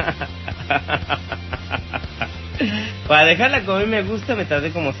 Para dejarla como a mí me gusta me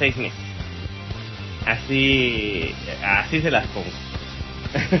tardé como 6 meses. Así se las pongo.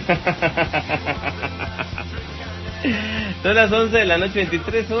 Son las 11 de la noche,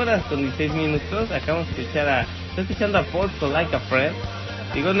 23 horas con 16 minutos. Acabamos de escuchar estoy escuchando a Paul So Like a Friend.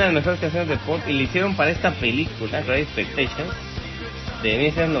 Digo, una de las mejores canciones de Paul, y le hicieron para esta película, Great Expectations, de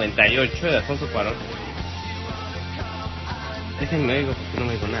 1998, de Alfonso Cuarón. Déjenme oigo, porque no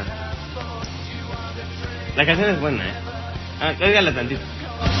me oigo nada. La canción es buena, óigala tantito.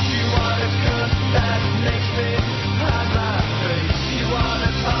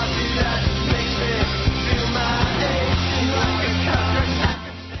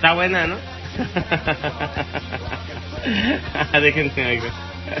 Está buena, ¿no? Déjenme oigo.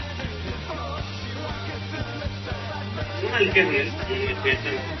 No al kernel, pero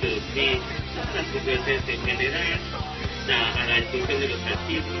sí, las configuraciones en general, a la disposición de los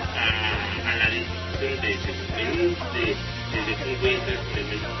archivos, a la disposición de los menús, de cómo voy a entrar con el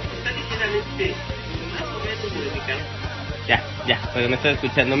menú. Está ligeramente más o menos modificado. Ya, pero me está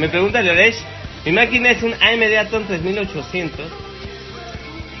escuchando. Me pregunta Leoresh, mi máquina es un AMD Atom 3800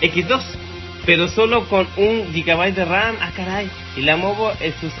 X2, pero solo con 1 GB de RAM. Caray. Y la muevo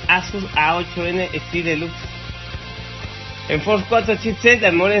en sus Asus A8N XT Deluxe. En Force 4 chipset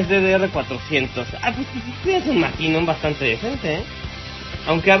de memoria es DDR400. Pues es un maquinón bastante decente, ¿eh?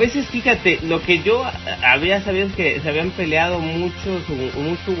 Aunque a veces, fíjate, lo que yo había sabido es que se habían peleado muchos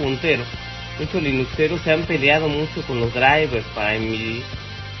ubunteros, muchos linuxeros se han peleado mucho con los drivers para AMD.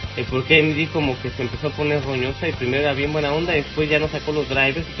 Porque AMD como que se empezó a poner roñosa y primero era bien buena onda y después ya no sacó los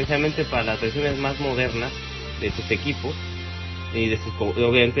drivers, especialmente para las versiones más modernas de sus equipos y de sus,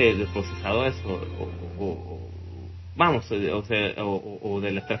 obviamente, de procesadores o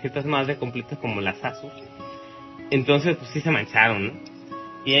de las tarjetas madre completas como las Asus. Entonces pues sí se mancharon, ¿no?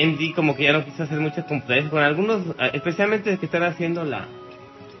 Y AMD como que ya no quiso hacer muchas computadoras con algunos, especialmente que están haciendo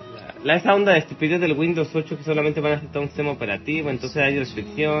esa onda de estupidez del Windows 8 que solamente van a aceptar un sistema operativo, entonces hay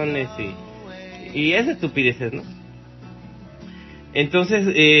restricciones y esas estupideces, ¿no?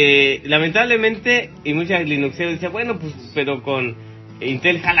 Entonces, lamentablemente, y muchas linuxeros dicen, bueno, pues, pero con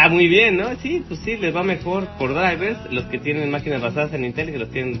Intel jala muy bien, ¿no? Sí, pues sí, les va mejor por drivers, los que tienen máquinas basadas en Intel que los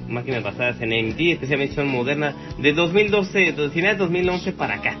tienen máquinas basadas en AMD, especialmente son modernas, de 2012, de finales de 2011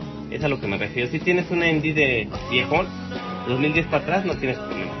 para acá, es a lo que me refiero. Si tienes una AMD de viejón, 2010 para atrás, no tienes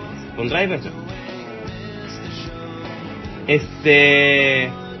problema con drivers, ¿no?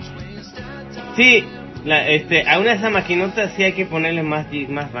 Sí, a una de esas maquinotas sí hay que ponerle más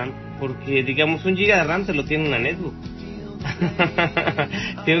RAM, porque digamos 1 GB de RAM te lo tiene una netbook.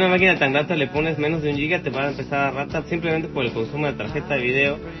 Si a una máquina tan rata le pones menos de 1 GB te va a empezar a rata simplemente por el consumo de tarjeta de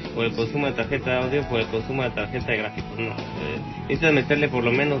video, por el consumo de tarjeta de audio, por el consumo de tarjeta de gráficos. No, necesitas meterle por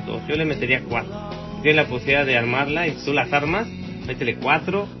lo menos 2, yo le metería 4. Si tienes la posibilidad de armarla y tú las armas, métele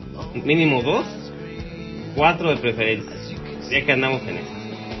 4, mínimo 2, 4 de preferencia, ya que andamos en eso.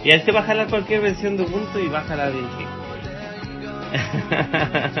 Y ahí te va a jalar cualquier versión de Ubuntu y va a jalar bien chico.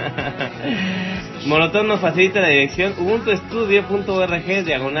 Molotov nos facilita la dirección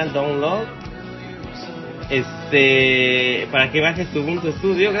ubuntustudio.org/download para que bajes tu Ubuntu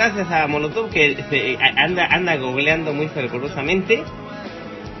Studio. Gracias a Molotov que anda googleando muy fervorosamente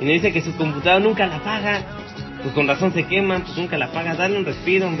y nos dice que su computadora nunca la apaga. pues con razón se queman, pues nunca la apagas, dale un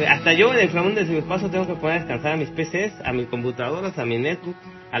respiro, hombre. Hasta yo en el clamón de ciberespacio tengo que poner a descansar a mis PCs, a mis computadoras, a mi netbook,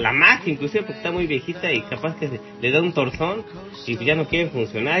 a la Mac inclusive, porque está muy viejita y capaz que le da un torzón y ya no quiere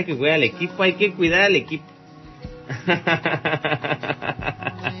funcionar. Hay que cuidar al equipo, hay que cuidar al equipo.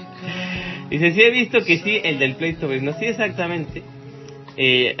 Dice, sí he visto que sí, el del pleito, no, sí exactamente.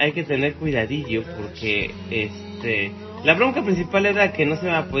 Hay que tener cuidadillo porque la bronca principal era que no se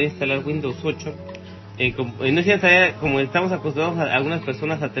va a poder instalar Windows 8. No sé, como estamos acostumbrados a algunas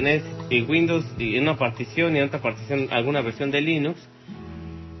personas a tener Windows en una partición y en otra partición alguna versión de Linux,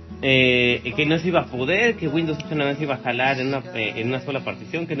 que no se iba a poder, que Windows 8 no se iba a jalar en una sola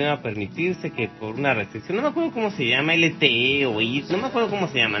partición, que no iba a permitirse, que por una restricción, no me acuerdo cómo se llama, LTE o IT, no me acuerdo cómo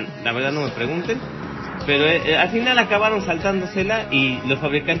se llaman, la verdad no me pregunten, pero al final acabaron saltándosela y los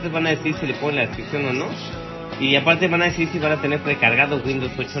fabricantes van a decir si le ponen la restricción o no. Y aparte van a decir si van a tener precargado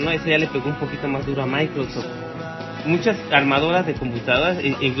Windows 8 o no. Eso ya le pegó un poquito más duro a Microsoft. Muchas armadoras de computadoras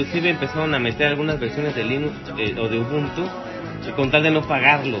inclusive empezaron a meter algunas versiones de Linux o de Ubuntu con tal de no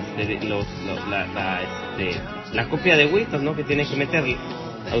pagar la copia de Windows, ¿no? Que tienen que meterle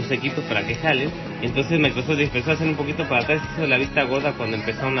a los equipos para que jalen. Entonces Microsoft empezó a hacer un poquito para atrás, hizo la vista gorda cuando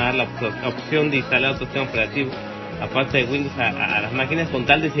empezaron a dar la opción de instalar otro sistema operativo aparte de Windows a las máquinas con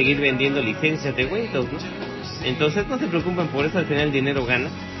tal de seguir vendiendo licencias de Windows, ¿no? Entonces no se preocupen por eso, al final el dinero gana.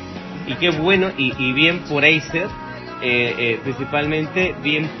 Y qué bueno, y bien por Acer, principalmente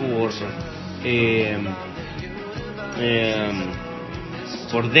bien por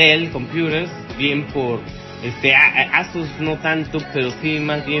Dell Computers, bien por Asus no tanto, pero sí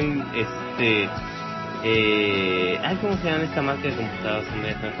más bien ¿cómo se llama esta marca de computadoras? Se me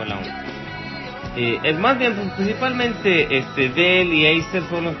dejan con la onda. Más bien principalmente Dell y Acer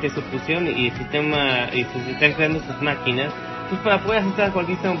fueron los que se opusieron y se están creando sus máquinas pues para poder ajustar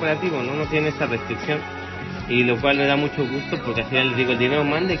cualquier sistema operativo, no tiene esa restricción, y lo cual me da mucho gusto porque al final les digo, el dinero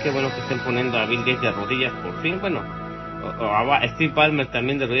manda, y qué bueno que estén poniendo a Bill Gates de rodillas por fin, bueno, o a Steve Ballmer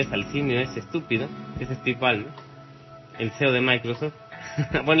también de rodillas al simio ese estúpido, ese Steve Ballmer, el CEO de Microsoft.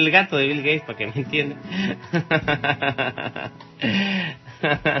 Bueno, el gato de Bill Gates, para que me entiendan.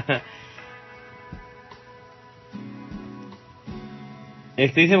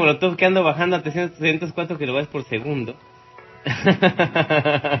 Dice Molotov que ando bajando a 304 kilobytes por segundo.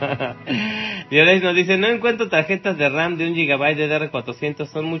 Violet nos dice, no encuentro tarjetas de RAM de 1 GB de DDR400,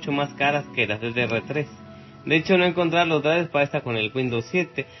 son mucho más caras que las de DDR3. De hecho, no encontrar los drivers para esta con el Windows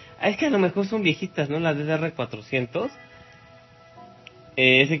 7. Es que a lo mejor son viejitas, ¿no? Las de DDR400.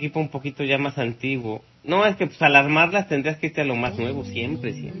 Ese equipo un poquito ya más antiguo. No, es que pues al armarlas tendrías que irte a lo más nuevo,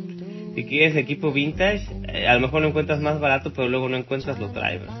 siempre. Si quieres equipo vintage, a lo mejor lo encuentras más barato, pero luego no encuentras los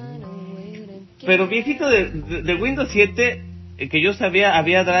drivers. Pero viejito de Windows 7, que yo sabía,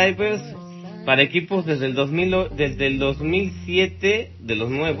 había drivers para equipos desde el 2007, de los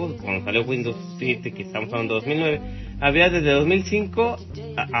nuevos, cuando salió Windows 7, que estamos hablando de 2009, había desde 2005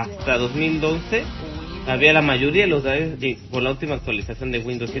 hasta 2012, había la mayoría de los drivers, por la última actualización de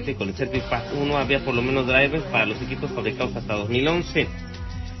Windows 7 con el Service Pack 1, había por lo menos drivers para los equipos fabricados hasta 2011.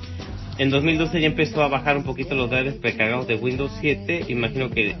 En 2012 ya empezó a bajar un poquito los drivers precargados de Windows 7, imagino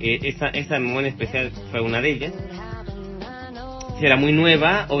que esa memoria especial fue una de ellas. Si era muy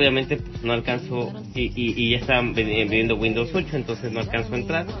nueva, obviamente pues no alcanzó, y ya estaban vendiendo Windows 8, entonces no alcanzó a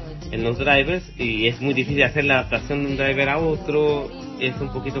entrar en los drivers, y es muy difícil hacer la adaptación de un driver a otro, es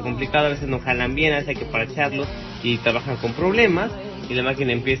un poquito complicado, a veces no jalan bien, a veces hay que parcharlos y trabajan con problemas, y la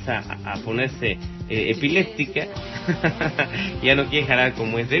máquina empieza a ponerse epiléptica, ya no quiere jalar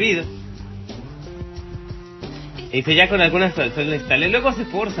como es debido. Y dice, ya con algunas soluciones lo instalé, luego se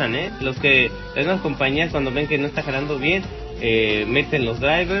forzan, las nuevas compañías cuando ven que no está jalando bien, meten los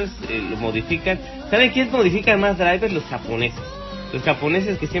drivers, lo modifican. ¿Saben quiénes modifican más drivers? Los japoneses. Los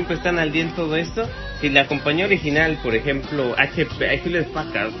japoneses que siempre están al día en todo esto. Si la compañía original, por ejemplo, Hewlett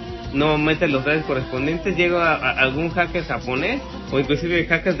Packard, no mete los drivers correspondientes, llega a algún hacker japonés, o inclusive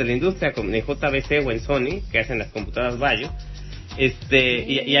hackers de la industria, como en JBC o en Sony, que hacen las computadoras Bayo,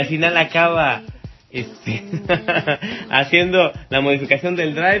 y al final acaba haciendo la modificación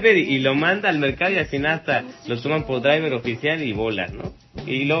del driver y lo manda al mercado, y al final hasta lo toman por driver oficial y volan, ¿no?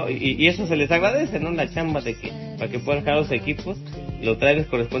 Y eso se les agradece, ¿no? La chamba de que para que puedan dejar los equipos, los drivers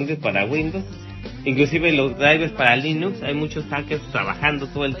correspondientes para Windows, inclusive los drivers para Linux. Hay muchos hackers trabajando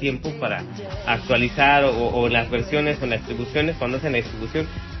todo el tiempo para actualizar o las versiones o las distribuciones. Cuando hacen la distribución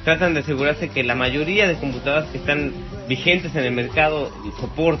tratan de asegurarse que la mayoría de computadoras que están vigentes en el mercado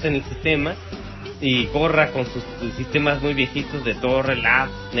soporten el sistema y corra con sus sistemas muy viejitos de torre, lab,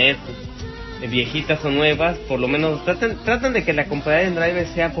 net, viejitas o nuevas, por lo menos tratan de que la compatibilidad en driver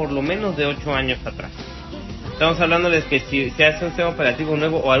sea por lo menos de 8 años atrás. Estamos hablando de que si se hace un sistema operativo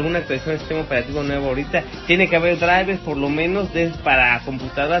nuevo o alguna actualización del sistema operativo nuevo ahorita, tiene que haber drivers por lo menos para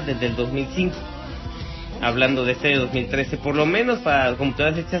computadoras desde el 2005. Hablando de este 2013, por lo menos para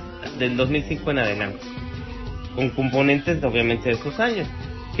computadoras hechas del 2005 en adelante, con componentes obviamente de esos años.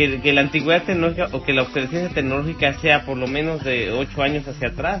 Que la antigüedad tecnológica o que la obsolescencia tecnológica sea por lo menos de 8 años hacia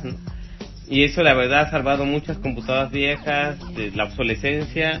atrás, ¿no? Y eso la verdad ha salvado muchas computadoras viejas de la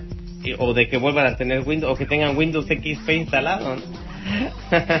obsolescencia, o de que vuelvan a tener Windows, o que tengan Windows XP instalado, ¿no?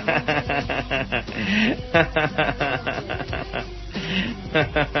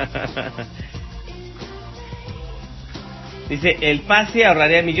 Dice, el PASI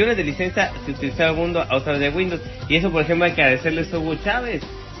ahorraría millones de licencias si utilizara Windows a través de Windows. Y eso, por ejemplo, hay que agradecerle a Hugo Chávez.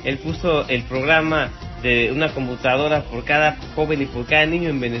 Él puso el programa de una computadora por cada joven y por cada niño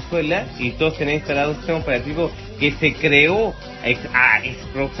en Venezuela, y todos tenían instalado un sistema operativo que se creó a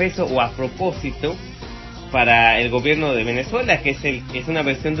exprofeso o a propósito para el gobierno de Venezuela, que es una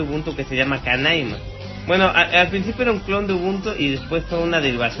versión de Ubuntu que se llama Canaima. Bueno, al principio era un clon de Ubuntu y después fue una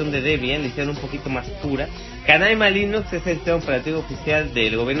derivación de Debian, le hicieron un poquito más pura. Canaima Linux es el sistema operativo oficial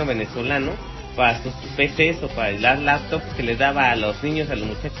del gobierno venezolano para sus PCs o para las laptops que les daba a los niños, a los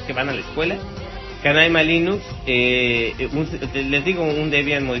muchachos que van a la escuela. Canaima Linux, les digo, un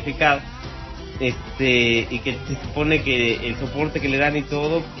Debian modificado, y que se supone que el soporte que le dan y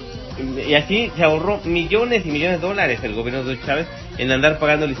todo, y así se ahorró millones y millones de dólares el gobierno de Chávez en andar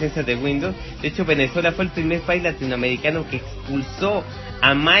pagando licencias de Windows. De hecho, Venezuela fue el primer país latinoamericano que expulsó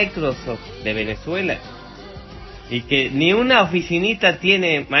a Microsoft de Venezuela, y que ni una oficinita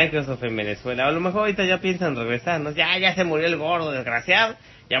tiene Microsoft en Venezuela. A lo mejor ahorita ya piensan regresar, ¿no? Ya se murió el gordo desgraciado,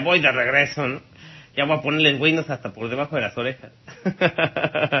 ya voy de regreso, ¿no? Ya voy a ponerles Windows hasta por debajo de las orejas.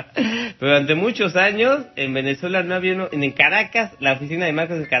 Pero durante muchos años en Venezuela no había en Caracas, la oficina de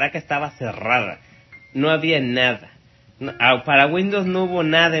Microsoft en Caracas estaba cerrada, no había nada. Para Windows no hubo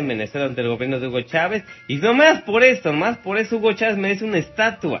nada en Venezuela ante el gobierno de Hugo Chávez, y no más por eso Hugo Chávez merece una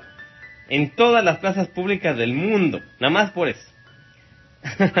estatua en todas las plazas públicas del mundo, nada más por eso.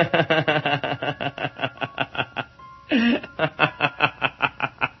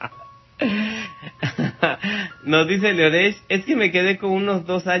 Nos dice Leoresh, es que me quedé con unos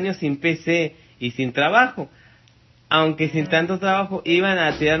 2 años sin PC y sin trabajo. Aunque sin tanto trabajo iban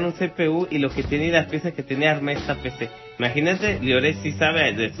a tirar un CPU y lo que tenía las piezas que tenía armé esta PC. Imagínate, Leoresh sí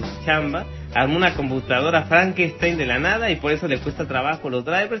sabe de su chamba, armó una computadora Frankenstein de la nada y por eso le cuesta trabajo los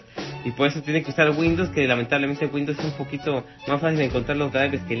drivers y por eso tiene que usar Windows, que lamentablemente Windows es un poquito más fácil de encontrar los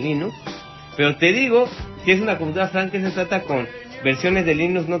drivers que el Linux. Pero te digo, si es una computadora Frankenstein, se trata con versiones de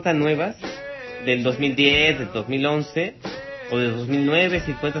Linux no tan nuevas, del 2010, del 2011 o del 2009,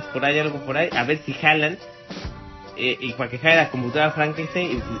 si encuentras por ahí algo por ahí, a ver si jalan, y para que jale la computadora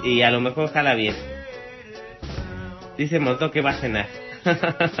Frankenstein y a lo mejor jala bien. Dice Molotov que va a cenar.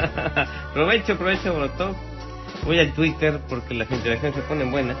 provecho Molotov. Voy al Twitter porque las interacciones se ponen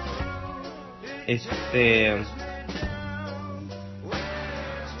buenas.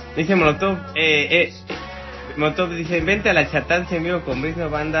 Dice Molotov, Molotov dice, vente a la chatanza en vivo con Brisno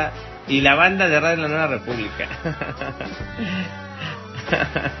Banda y la banda de Radio de la Nueva República.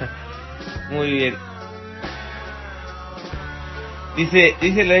 Muy bien. Dice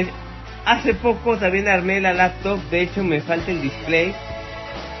hace poco también armé la laptop, de hecho me falta el display,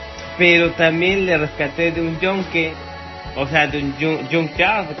 pero también le rescaté de un yonke, o sea, de un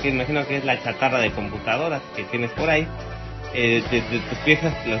junkyard, porque imagino que es la chatarra de computadoras que tienes por ahí, de tus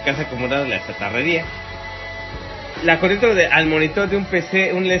piezas, las que has acumulado en la chatarrería. La conecto al monitor de un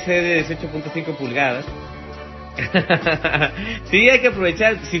PC, un LCD de 18.5 pulgadas. Sí, hay que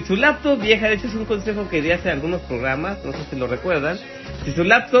aprovechar. Si su laptop vieja, de hecho es un consejo que di hace algunos programas, no sé si lo recuerdan. Si su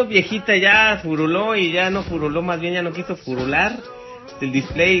laptop viejita ya furuló y ya no furuló, más bien ya no quiso furular, el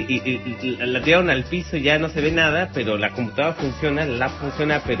display y la tiraron al piso y ya no se ve nada, pero la computadora funciona, la laptop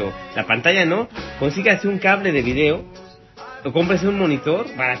funciona, pero la pantalla no, consígase un cable de video o cómprese un monitor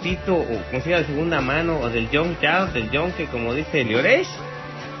baratito o consiga de segunda mano o del junkyard, del junkie, como dice Leoresh.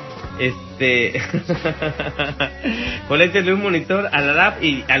 Conéctele un monitor a la lap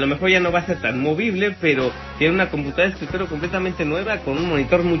y a lo mejor ya no va a ser tan movible, pero tiene una computadora de escritorio completamente nueva con un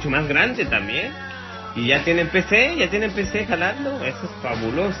monitor mucho más grande también. Y ya tienen PC jalando, eso es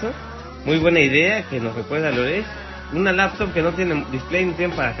fabuloso. Muy buena idea que nos recuerda Leoresh. Una laptop que no tiene display ni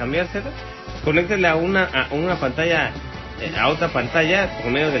tiene para cambiársela, conéctele a una pantalla, a otra pantalla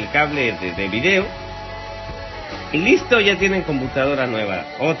por medio del cable de video y listo, ya tienen computadora nueva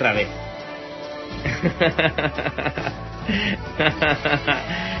otra vez.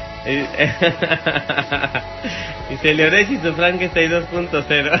 Dice Leorechi, su Frankenstein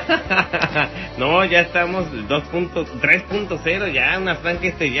 2.0. No, ya estamos 3.0, ya una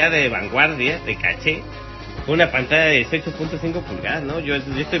Frankenstein ya de vanguardia, de caché. Una pantalla de 18.5 pulgadas, ¿no? Yo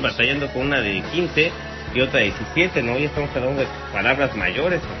estoy batallando con una de 15 y otra de 17, ¿no? Ya estamos hablando de palabras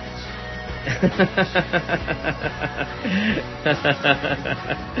mayores, ¿no?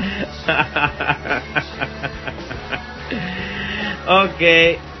 Ok,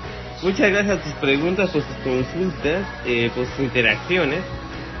 muchas gracias a tus preguntas, por tus consultas, por sus interacciones.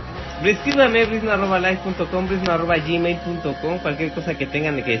 Escríbame brisno@live.com, brisno@gmail.com, cualquier cosa que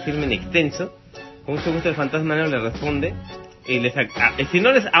tengan que decirme en extenso. Con mucho gusto el Fantasma Negro le responde. Y si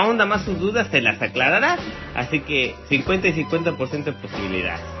no les ahonda más sus dudas, se las aclarará. Así que 50 y 50% de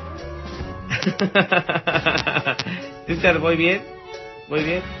posibilidades. Sister, voy bien,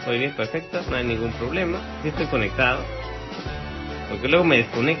 perfecto, no hay ningún problema. Sí estoy conectado, porque luego me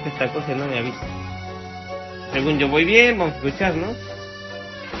desconecta esta cosa y no me avisa. Según yo voy bien, vamos a escucharnos.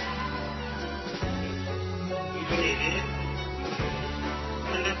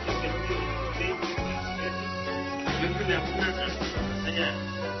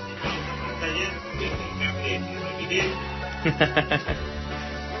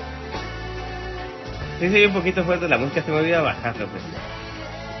 Sí, soy un poquito fuerte la música, se me olvidó bajarlo, pues.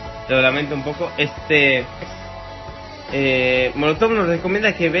 Lo lamento un poco. Molotov nos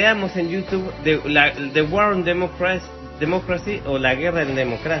recomienda que veamos en YouTube The War on Democracy o La Guerra en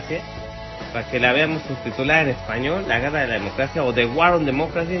Democracia, para que la veamos subtitulada en español, La Guerra de la Democracia o The War on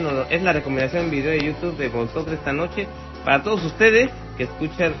Democracy. Es la recomendación en video de YouTube de Molotov de esta noche para todos ustedes que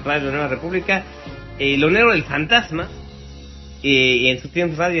escuchan Radio Nueva República, Lo Negro del Fantasma, y en su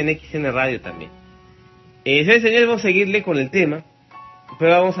tiempo radio, en XN Radio también. Señores, vamos a seguirle con el tema,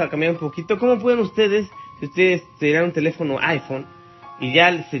 pero vamos a cambiar un poquito. ¿Cómo pueden ustedes, si ustedes tuvieran un teléfono iPhone y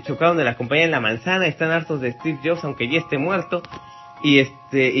ya se chocaron de la compañía en la manzana, están hartos de Steve Jobs aunque ya esté muerto, y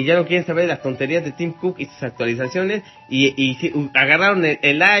ya no quieren saber de las tonterías de Tim Cook y sus actualizaciones, y agarraron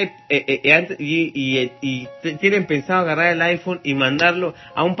el iPhone y tienen pensado agarrar el iPhone y mandarlo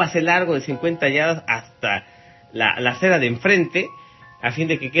a un pase largo de 50 yardas hasta la acera de enfrente, a fin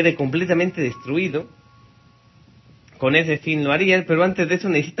de que quede completamente destruido? Con ese fin lo harían, pero antes de eso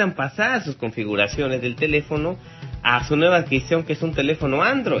necesitan pasar sus configuraciones del teléfono a su nueva adquisición, que es un teléfono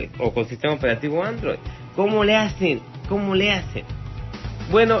Android o con sistema operativo Android. ¿Cómo le hacen?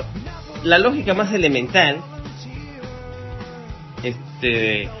 Bueno, la lógica más elemental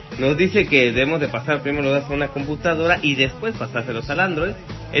nos dice que debemos de pasar primero los datos a una computadora y después pasárselos al Android.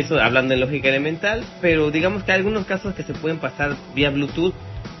 Eso hablando en lógica elemental, pero digamos que hay algunos casos que se pueden pasar vía Bluetooth,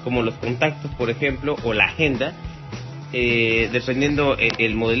 como los contactos, por ejemplo, o la agenda. Dependiendo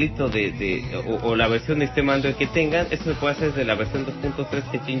el modelito o la versión de sistema Android que tengan. Eso se puede hacer desde la versión 2.3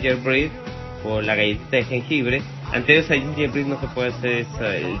 de Gingerbread o la galletita de jengibre. Antes a Gingerbread no se puede hacer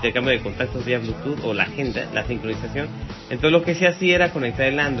el intercambio de contactos vía Bluetooth o la agenda, la sincronización. Entonces lo que se hacía era conectar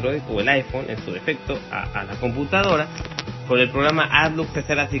el Android o el iPhone en su defecto a la computadora. Con el programa Outlook se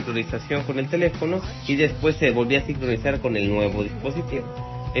hacía la sincronización con el teléfono y después se volvía a sincronizar con el nuevo dispositivo.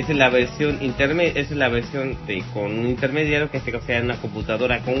 Esa es la versión con un intermediario, que en este caso sea una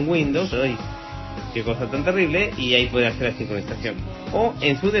computadora con Windows. ¡Ay, qué cosa tan terrible! Y ahí puede hacer la sincronización. O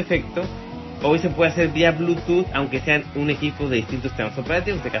en su defecto, hoy se puede hacer vía Bluetooth, aunque sean un equipo de distintos sistemas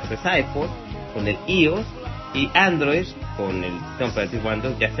operativos. En este caso es iPhone con el iOS y Android con el sistema operativo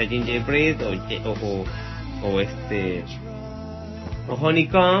Android, ya sea Gingerbread o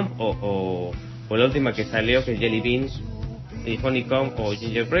Honeycomb o la última que salió, que es Jelly Bean, y Honeycomb o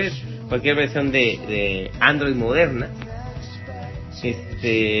Gingerbread, cualquier versión de Android moderna.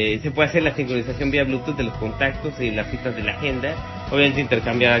 Se puede hacer la sincronización vía Bluetooth de los contactos y las citas de la agenda, obviamente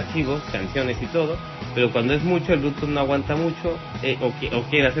intercambiar archivos, canciones y todo, pero cuando es mucho, el Bluetooth no aguanta mucho, o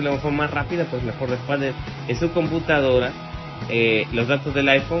quiere hacerlo de forma más rápida, pues mejor respalden en su computadora los datos del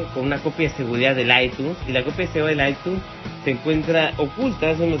iPhone con una copia de seguridad del iTunes, y la copia de seguridad del iTunes se encuentra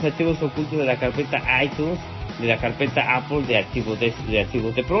oculta, son los archivos ocultos de la carpeta iTunes, de la carpeta Apple de archivos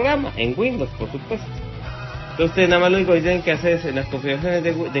de programa, en Windows, por supuesto. Entonces nada más lo único que tienen que hacer es en las configuraciones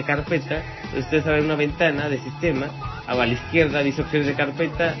de carpeta, ustedes abren una ventana de sistema, a la izquierda dice opciones de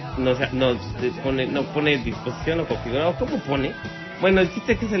carpeta, no pone disposición o configurado, ¿cómo pone? Bueno, el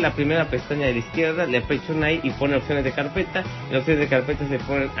chiste es que es en la primera pestaña de la izquierda, le apretan ahí y pone opciones de carpeta, en opciones de carpeta se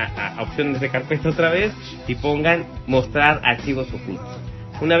ponen a opciones de carpeta otra vez y pongan mostrar archivos ocultos.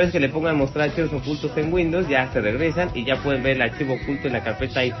 Una vez que le pongan mostrar archivos ocultos en Windows, ya se regresan y ya pueden ver el archivo oculto en la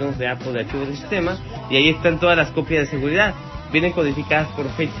carpeta iTunes de Apple de archivos de sistema, y ahí están todas las copias de seguridad. Vienen codificadas por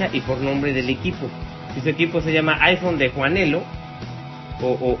fecha y por nombre del equipo. Si su equipo se llama iPhone de Juanelo,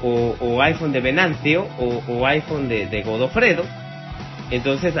 o iPhone de Venancio o iPhone de Godofredo.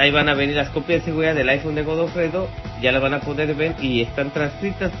 Entonces ahí van a venir las copias de seguridad del iPhone de Godofredo, ya las van a poder ver y están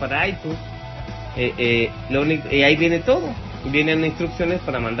transcritas para iTunes. Ahí viene todo, vienen instrucciones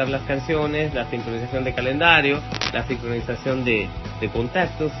para mandar las canciones, la sincronización de calendario, la sincronización de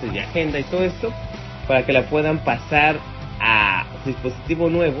contactos, de agenda y todo esto, para que la puedan pasar a dispositivo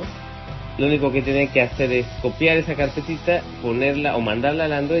nuevo. Lo único que tienen que hacer es copiar esa carpetita, ponerla o mandarla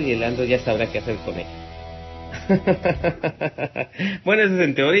al Android, y el Android ya sabrá qué hacer con ella. Bueno, eso es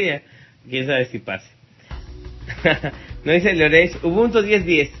en teoría, quién sabe si pase. No dice Loresh, Ubuntu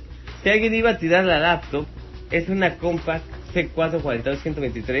 10.10. Si alguien iba a tirar la laptop, es una Compact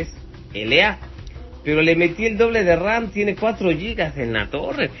C442-123 LA, pero le metí el doble de RAM, tiene 4 GB en la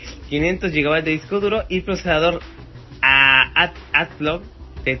torre, 500 GB de disco duro y procesador Athlon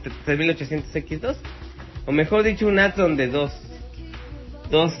de 3800X2, o mejor dicho, un Athlon de dos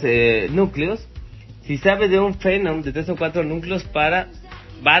núcleos. Si sabe de un Phenom de 3 o 4 núcleos para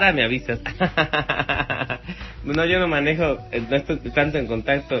me avisas. No, yo no manejo, no estoy tanto en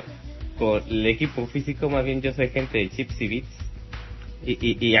contacto con el equipo físico, más bien yo soy gente de chips y bits.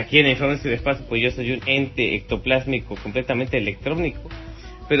 Y aquí en Información y Espacio, pues yo soy un ente ectoplásmico completamente electrónico.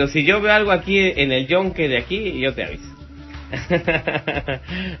 Pero si yo veo algo aquí en el yonke de aquí, yo te aviso.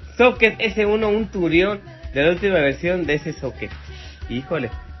 Socket S1, un turión de la última versión de ese socket. Híjole.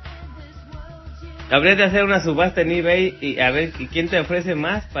 Habría de hacer una subasta en eBay y a ver quién te ofrece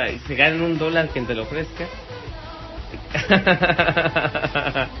más para que se ganen $1 quien te lo ofrezca.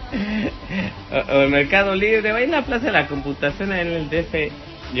 o el Mercado Libre, va en la Plaza de la Computación en el DF.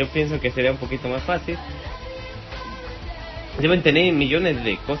 Yo pienso que sería un poquito más fácil. Deben tener millones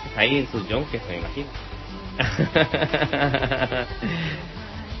de cosas ahí en sus junkers, me imagino.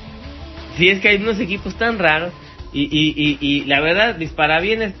 Si es que hay unos equipos tan raros. Y la verdad, mis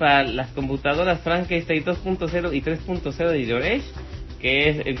parabienes para las computadoras Frankenstein 2.0 y 3.0 de Loresh, que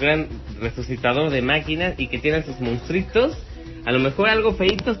es el gran resucitador de máquinas y que tiene sus monstruitos, a lo mejor algo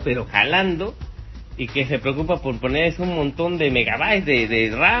feitos pero jalando, y que se preocupa por poner un montón de megabytes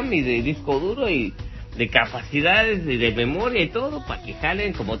de RAM y de disco duro y de capacidades y de memoria y todo para que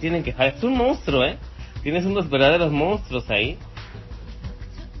jalen como tienen que jalar. Es un monstruo, tienes unos verdaderos monstruos ahí.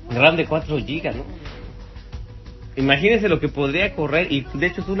 RAM de 4 GB, ¿no? Imagínense lo que podría correr, y de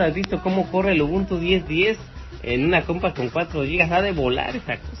hecho tú lo has visto cómo corre el Ubuntu 10.10 en una compa con 4 GB, ha de volar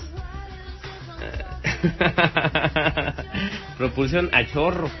esa cosa. Propulsión a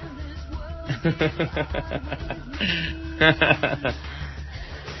chorro.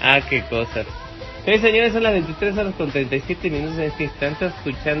 Qué cosas. Sí, señores, son las 23 horas con 37 minutos en este instante,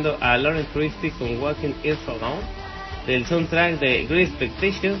 escuchando a Lauren Christie con Walking Is Alone, del soundtrack de Great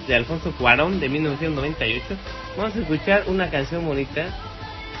Expectations de Alfonso Cuarón de 1998. Vamos a escuchar una canción bonita.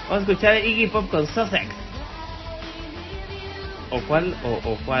 Vamos a escuchar Iggy Pop con Sussex. O cuál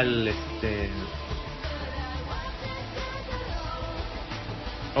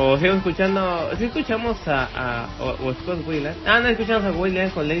o sigo escuchando, si escuchamos a Scott Weiland. No escuchamos a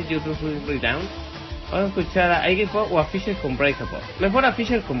Weiland con Let You Down. Vamos a escuchar a Iggy Pop o a Fisher con Breakable. Mejor a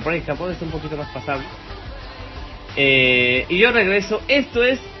Fisher con Breakable, es un poquito más pasable. Y yo regreso. Esto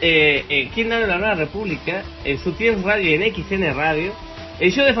es ¿Quién anda en la Nueva República? Su Tienes Radio en XN Radio.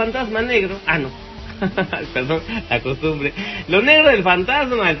 El show de Fantasma Negro. No. Perdón, la costumbre. Lo Negro del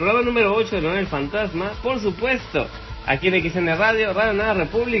Fantasma, el programa número 8 de Lo Negro del Fantasma. Por supuesto, aquí en XN Radio, Radio Nueva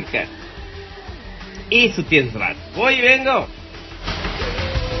República. Y Su Tienes Radio. Voy y vengo.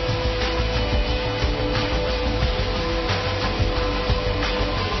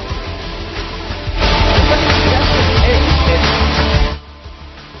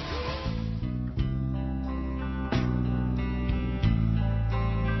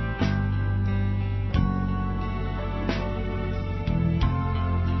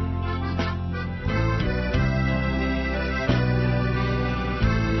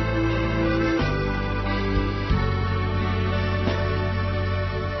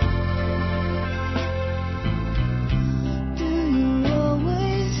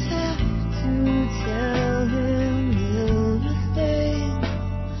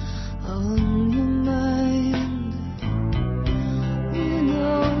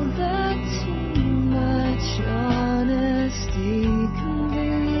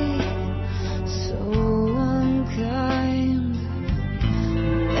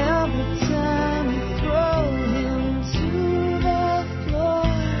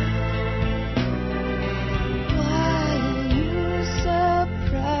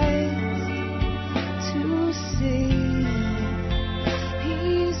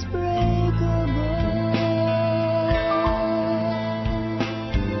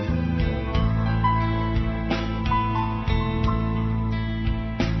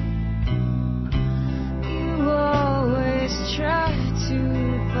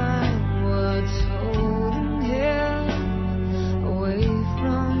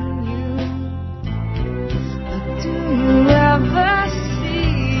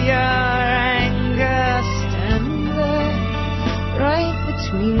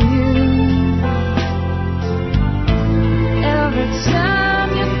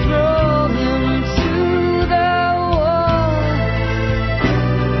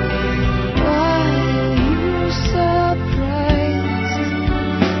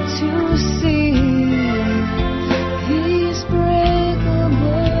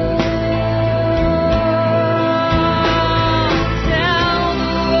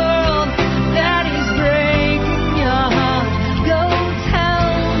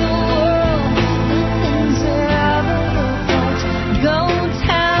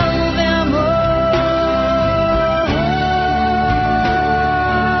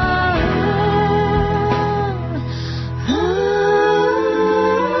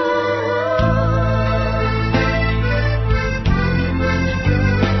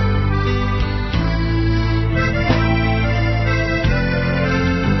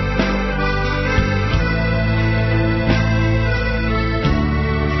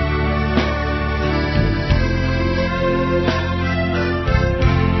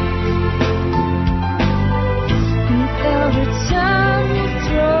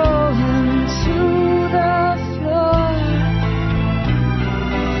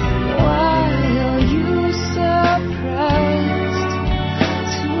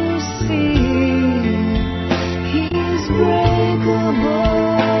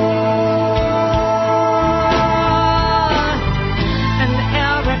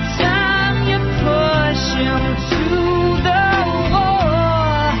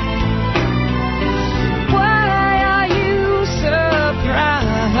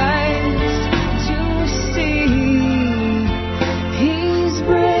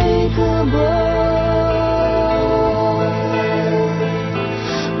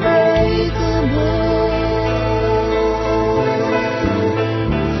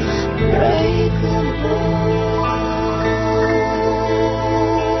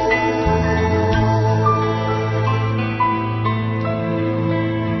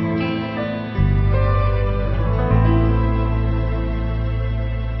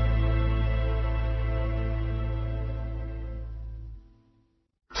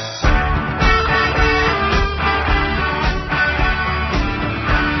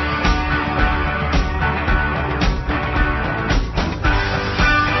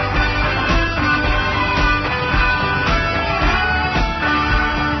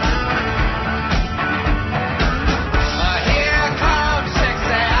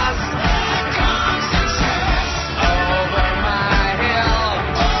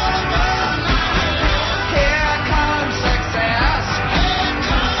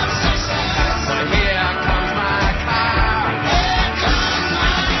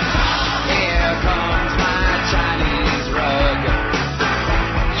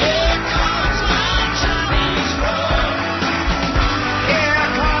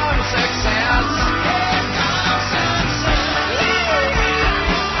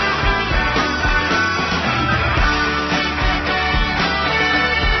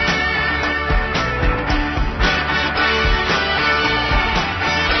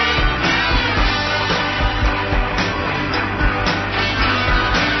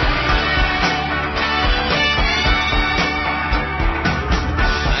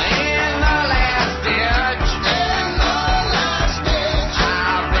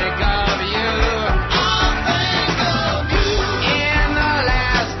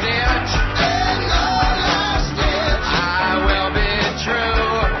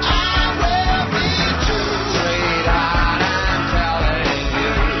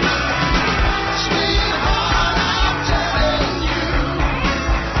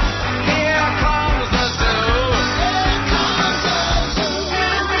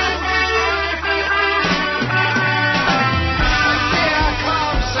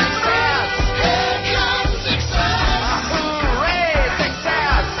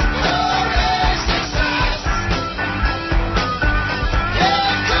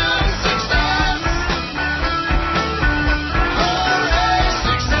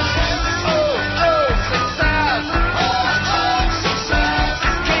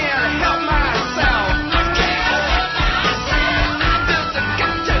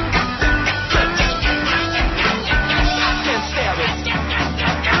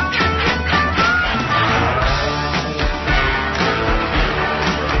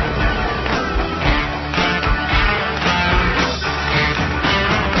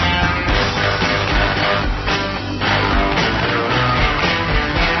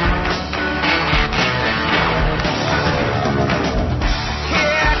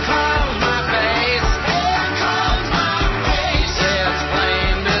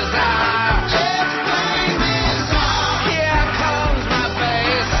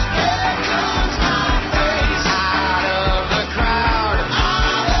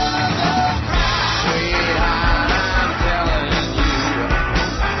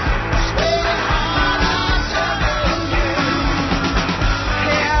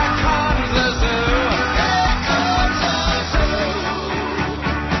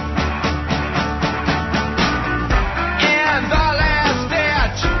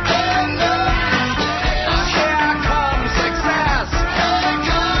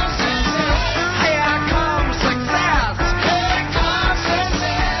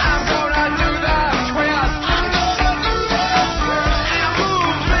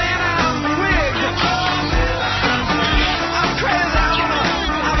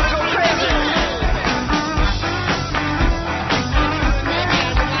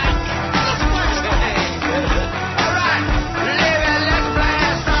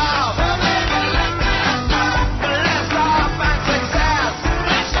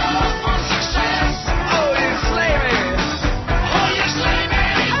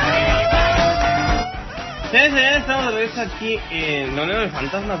 señores, estamos de regreso aquí en Negro del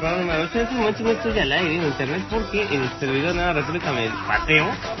Fantasma, programa número 8. En este momento no estoy al aire en internet porque el servidor de Nueva República me pateo.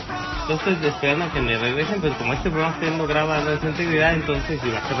 Entonces estoy esperando a que me regresen, pero como este programa está siendo grabado en su integridad, entonces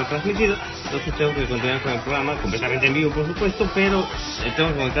iba a ser retransmitido. Entonces tengo que continuar con el programa completamente en vivo, por supuesto, pero tengo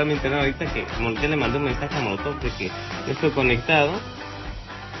que conectar mi internet ahorita, que como ya le mandé un mensaje a Molotov de que no estoy conectado.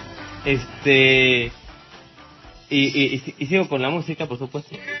 Y sigo con la música, por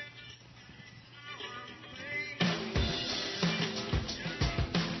supuesto.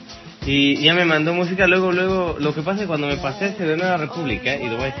 Y ya me mandó música, luego, lo que pasa es que cuando me pasé el servidor de Nueva República, y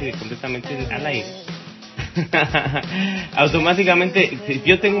lo voy a decir completamente al aire, automáticamente, si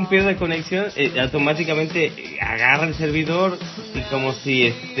yo tengo un periodo de conexión, automáticamente agarra el servidor, y como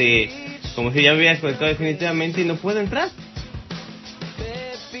si ya me hubiera desconectado definitivamente y no puedo entrar.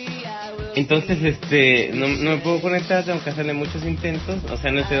 Entonces, no me puedo conectar, tengo que hacerle muchos intentos, o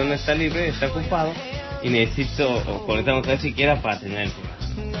sea, no sé dónde está libre, está ocupado, y necesito conectarme otra vez siquiera para tener el programa.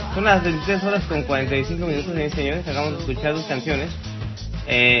 Son las 23 horas con 45 minutos, señores. Acabamos de escuchar dos canciones.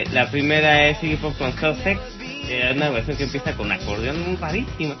 La primera es Iggy Pop con Sussex, una versión que empieza con acordeón muy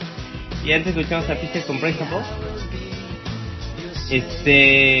rarísima. Y antes escuchamos a Pitcher con Breakable. Y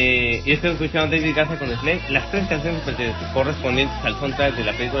estoy escuchando David Garza con Slave. Las tres canciones correspondientes al soundtrack de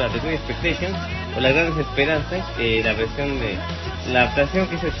la película The Great Expectations o Las Grandes Esperanzas, la versión de la adaptación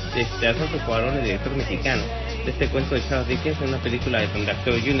que hizo Alfonso Cuarón, el director mexicano, de este cuento de Charles Dickens, en una película de donde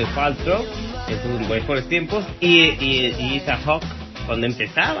actuó Gwyneth Paltrow en sus mejores tiempos, y Ethan Hawke cuando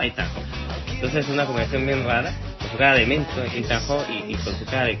empezaba Ethan Hawke. Entonces es una combinación bien rara, con su cara de mento Ethan Hawke y con su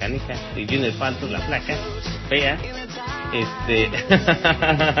cara de canija de Gwyneth Paltrow, la flaca, fea.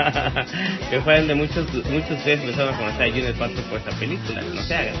 Que fue de muchos de ustedes empezaron a conocer a Gwyneth Paltrow por esta película, no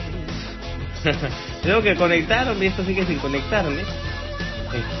se hagan. Tengo que conectarme, y esto sigue sin conectarme.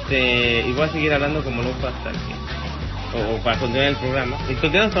 Y voy a seguir hablando como loco hasta que, o para continuar el programa. Y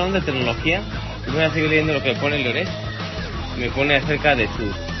continuamos hablando de tecnología. Y voy a seguir leyendo lo que pone Loret. Me pone acerca de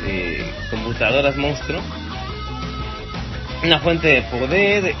sus computadoras monstruo, una fuente de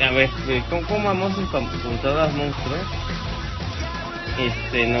poder. A ver, ¿cómo vamos sus computadoras monstruo?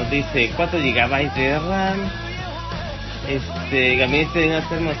 Nos dice 4 GB de RAM. Gabinete de una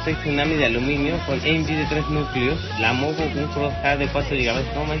Thermostat Tsunami de aluminio con AMD de 3 núcleos, la Movo, un crosshair de 4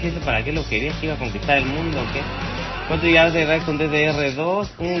 GB. ¿Cómo me dijiste para qué lo querías? ¿Que iba a conquistar el mundo o qué? 4 GB de RAM con DDR2,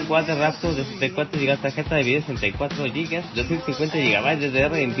 un quad de Raptor de 64 GB, tarjeta de video 64 GB, 250 GB de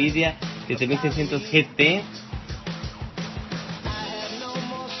DDR Nvidia 7600 GT.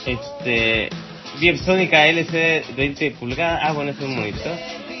 Biopsónica LCD 20 pulgadas. Bueno, es un monitor.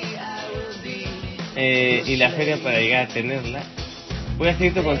 Y la feria para llegar a tenerla. Voy a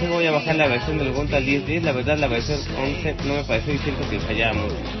seguir tu consejo, voy a bajar la versión del Ubuntu al 10.10. La verdad, la versión 11 no me pareció, y siento que fallaba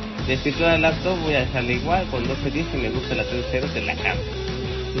mucho. De escritura del laptop voy a dejarla igual, con 12.10, y me gusta la 3.0 de la cama.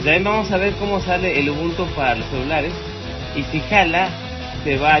 Pues también vamos a ver cómo sale el Ubuntu para los celulares, y si jala,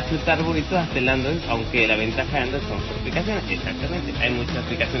 se va a chutar bonito hasta el Android, aunque la ventaja de Android son sus aplicaciones. Exactamente, hay muchas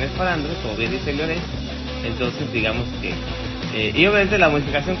aplicaciones para Android, como bien dice Loret. Entonces, digamos que y obviamente la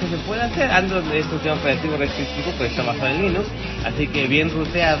modificación que se puede hacer, Android es un sistema operativo restrictivo, pero está basado en Linux, así que bien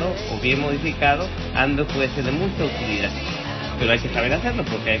ruteado o bien modificado, Android puede ser de mucha utilidad, pero hay que saber hacerlo,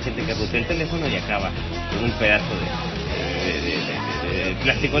 porque hay gente que rutea el teléfono y acaba con un pedazo de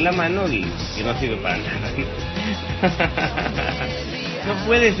plástico en la mano y no sirve para nada. No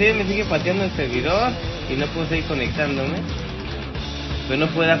puede ser, me sigue pateando el servidor y no puedo seguir conectándome, pero no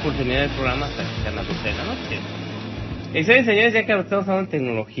puedo dar por terminar el programa hasta que sean las 12 de la noche. Saben, señores, ya que estamos hablando de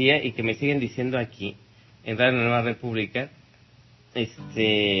tecnología y que me siguen diciendo aquí en Radio Nueva República,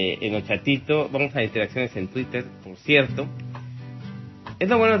 en el chatito, vamos a interacciones en Twitter, por cierto. Es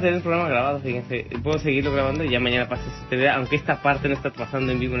lo bueno de tener el programa grabado, fíjense, puedo seguirlo grabando y ya mañana pasa su TV, aunque esta parte no está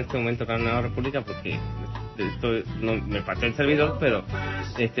pasando en vivo en este momento en Radio Nueva República porque no me partió el servidor, pero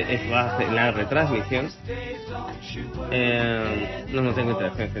es va a ser la retransmisión. No tengo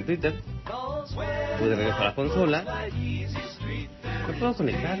interacciones en Twitter. Pude regresar a la consola. No puedo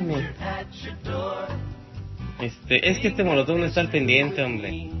conectarme. Es que este Molotov no está al pendiente,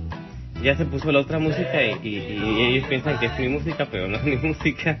 hombre. Ya se puso la otra música y ellos piensan que es mi música, pero no es mi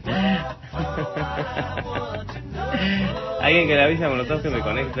música. Alguien que le avisa a Molotov que me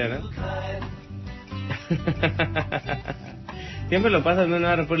conecte, ¿no? Siempre lo pasa, no,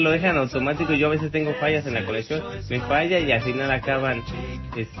 lo dejan automático. Yo a veces tengo fallas en la conexión, me falla y al final acaban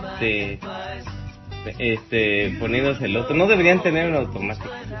poniéndose el otro. No deberían tener un automático,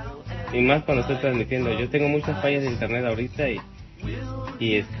 y más cuando estoy transmitiendo. Yo tengo muchas fallas de internet ahorita y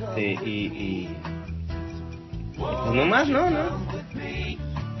pues no más, no.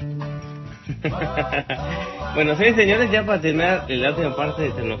 Bueno, sí, señores, ya para terminar la última parte de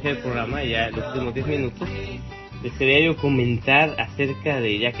tecnología del programa, ya los últimos 10 minutos, les quería yo comentar acerca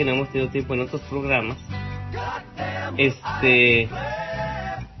de, ya que no hemos tenido tiempo en otros programas, ¿qué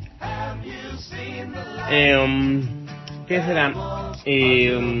será?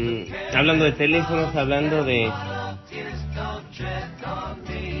 Hablando de teléfonos, hablando de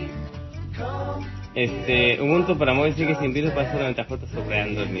Ubuntu para móvil sigue sin virus, pasa 94 sobre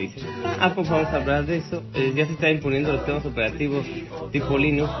Android, me dicen. Pues vamos a hablar de eso. Ya se están imponiendo los sistemas operativos tipo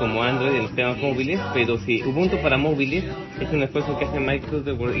Linux como Android en los sistemas móviles, pero sí, Ubuntu para móviles es un esfuerzo que hace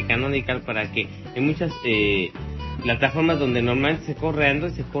Microsoft y Canonical para que en muchas plataformas donde normalmente se corre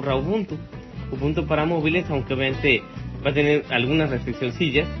Android se corra Ubuntu. Ubuntu para móviles, aunque obviamente va a tener algunas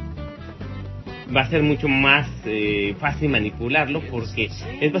restriccioncillas, va a ser mucho más fácil manipularlo porque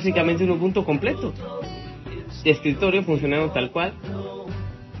es básicamente un Ubuntu completo de escritorio funcionando tal cual.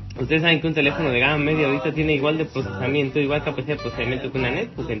 Ustedes saben que un teléfono de gama media ahorita tiene igual de procesamiento, igual capacidad de procesamiento que una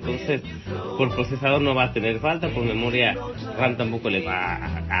netbook, entonces por procesador no va a tener falta, por memoria RAM tampoco le va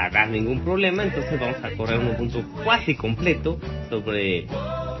a dar ningún problema, entonces vamos a correr un Ubuntu casi completo sobre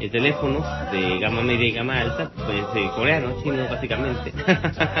teléfonos de gama media y gama alta, pues coreanos, chinos básicamente.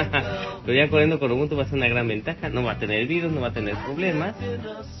 Pero ya corriendo con Ubuntu va a ser una gran ventaja, no va a tener virus, no va a tener problemas,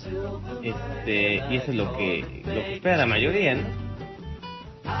 y eso es lo que espera la mayoría, ¿no?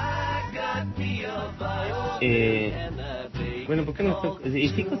 Bueno, ¿por qué no estoy? Y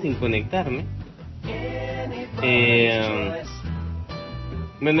sigo sin conectarme.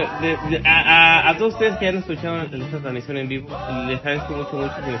 Bueno, a todos ustedes que han escuchado esta transmisión en vivo, les agradezco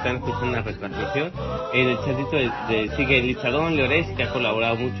mucho si me están escuchando la retransmisión. En el chatito sigue Lizadón Leores, que ha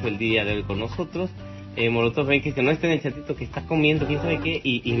colaborado mucho el día de hoy con nosotros. Molotov Benke, que no está en el chatito, que está comiendo, quién sabe qué,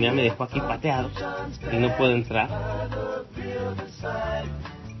 y me dejó aquí pateado y no puedo entrar.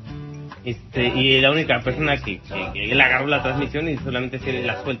 Y la única persona que él agarró la transmisión y solamente si él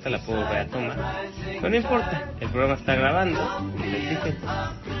la suelta la puedo volver a tomar. Pero no importa, el programa está grabando,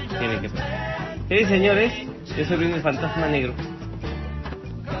 tiene que pasar. Sí, señores, yo soy el Fantasma Negro.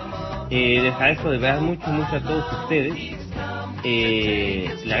 Les agradezco de verdad mucho a todos ustedes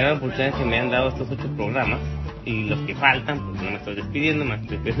la gran oportunidad que me han dado estos 8 programas y los que faltan, porque no me estoy despidiendo más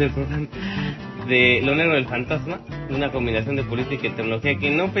después del programa de Lo Negro del Fantasma, una combinación de política y tecnología que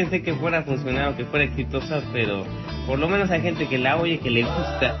no pensé que fuera a funcionar o que fuera exitosa, pero por lo menos hay gente que la oye, que le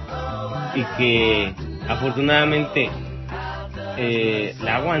gusta y que afortunadamente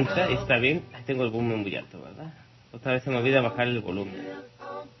la aguanta, está bien. Tengo el volumen muy alto, ¿verdad? Otra vez se me olvida bajar el volumen.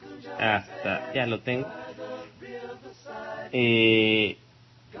 Ya lo tengo.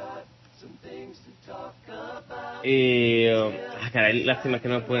 Caray, lástima que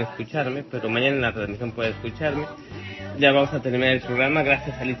no pueden escucharme, pero mañana en la transmisión pueden escucharme. Ya vamos a terminar el programa.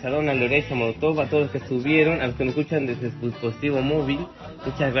 Gracias a Lizadón, a Lorenzo, a Molotov, a todos los que estuvieron, a los que nos escuchan desde su dispositivo móvil.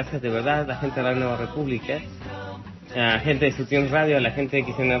 Muchas gracias de verdad, a la gente de la Nueva República, a la gente de Sution Radio, a la gente de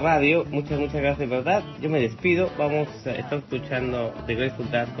XN Radio. Muchas gracias de verdad. Yo me despido. Vamos a estar escuchando The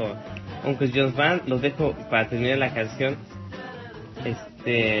Grateful Dead con Uncle John's Band. Los dejo para terminar la canción.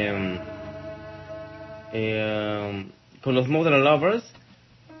 Con los Modern Lovers,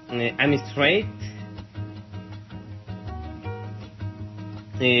 I'm Straight,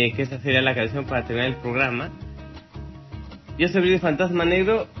 que esa sería la canción para terminar el programa. Yo soy el Fantasma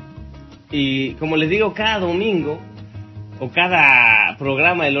Negro y como les digo, cada domingo o cada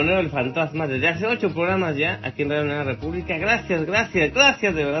programa de Lo Negro del Fantasma, desde hace 8 programas ya aquí en Radio Nueva República. Gracias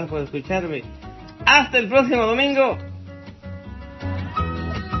de verdad por escucharme. Hasta el próximo domingo.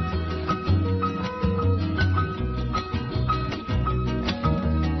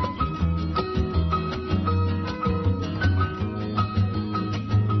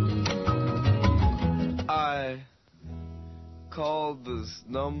 Called this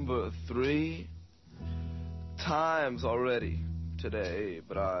number 3 times already today,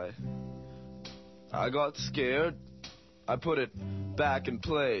 but I got scared. I put it back in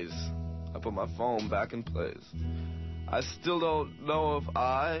place. I put my phone back in place. I still don't know if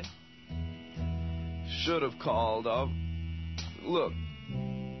I should have called up. Look,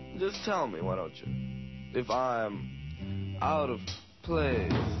 just tell me, why don't you, if I'm out of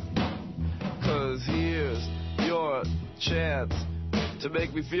place. 'Cause here's your chance to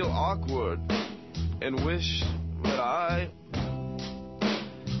make me feel awkward and wish that I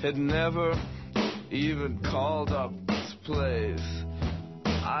had never even called up this place.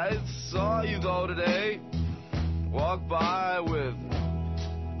 I saw you though today, walk by with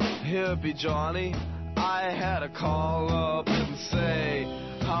hippie Johnny. I had to call up and say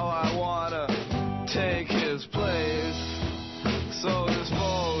how I wanna take his place. So this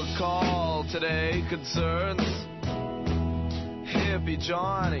phone call today concerns hippie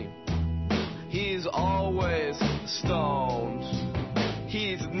Johnny. He's always stoned.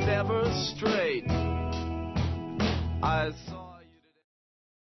 He's never straight. I saw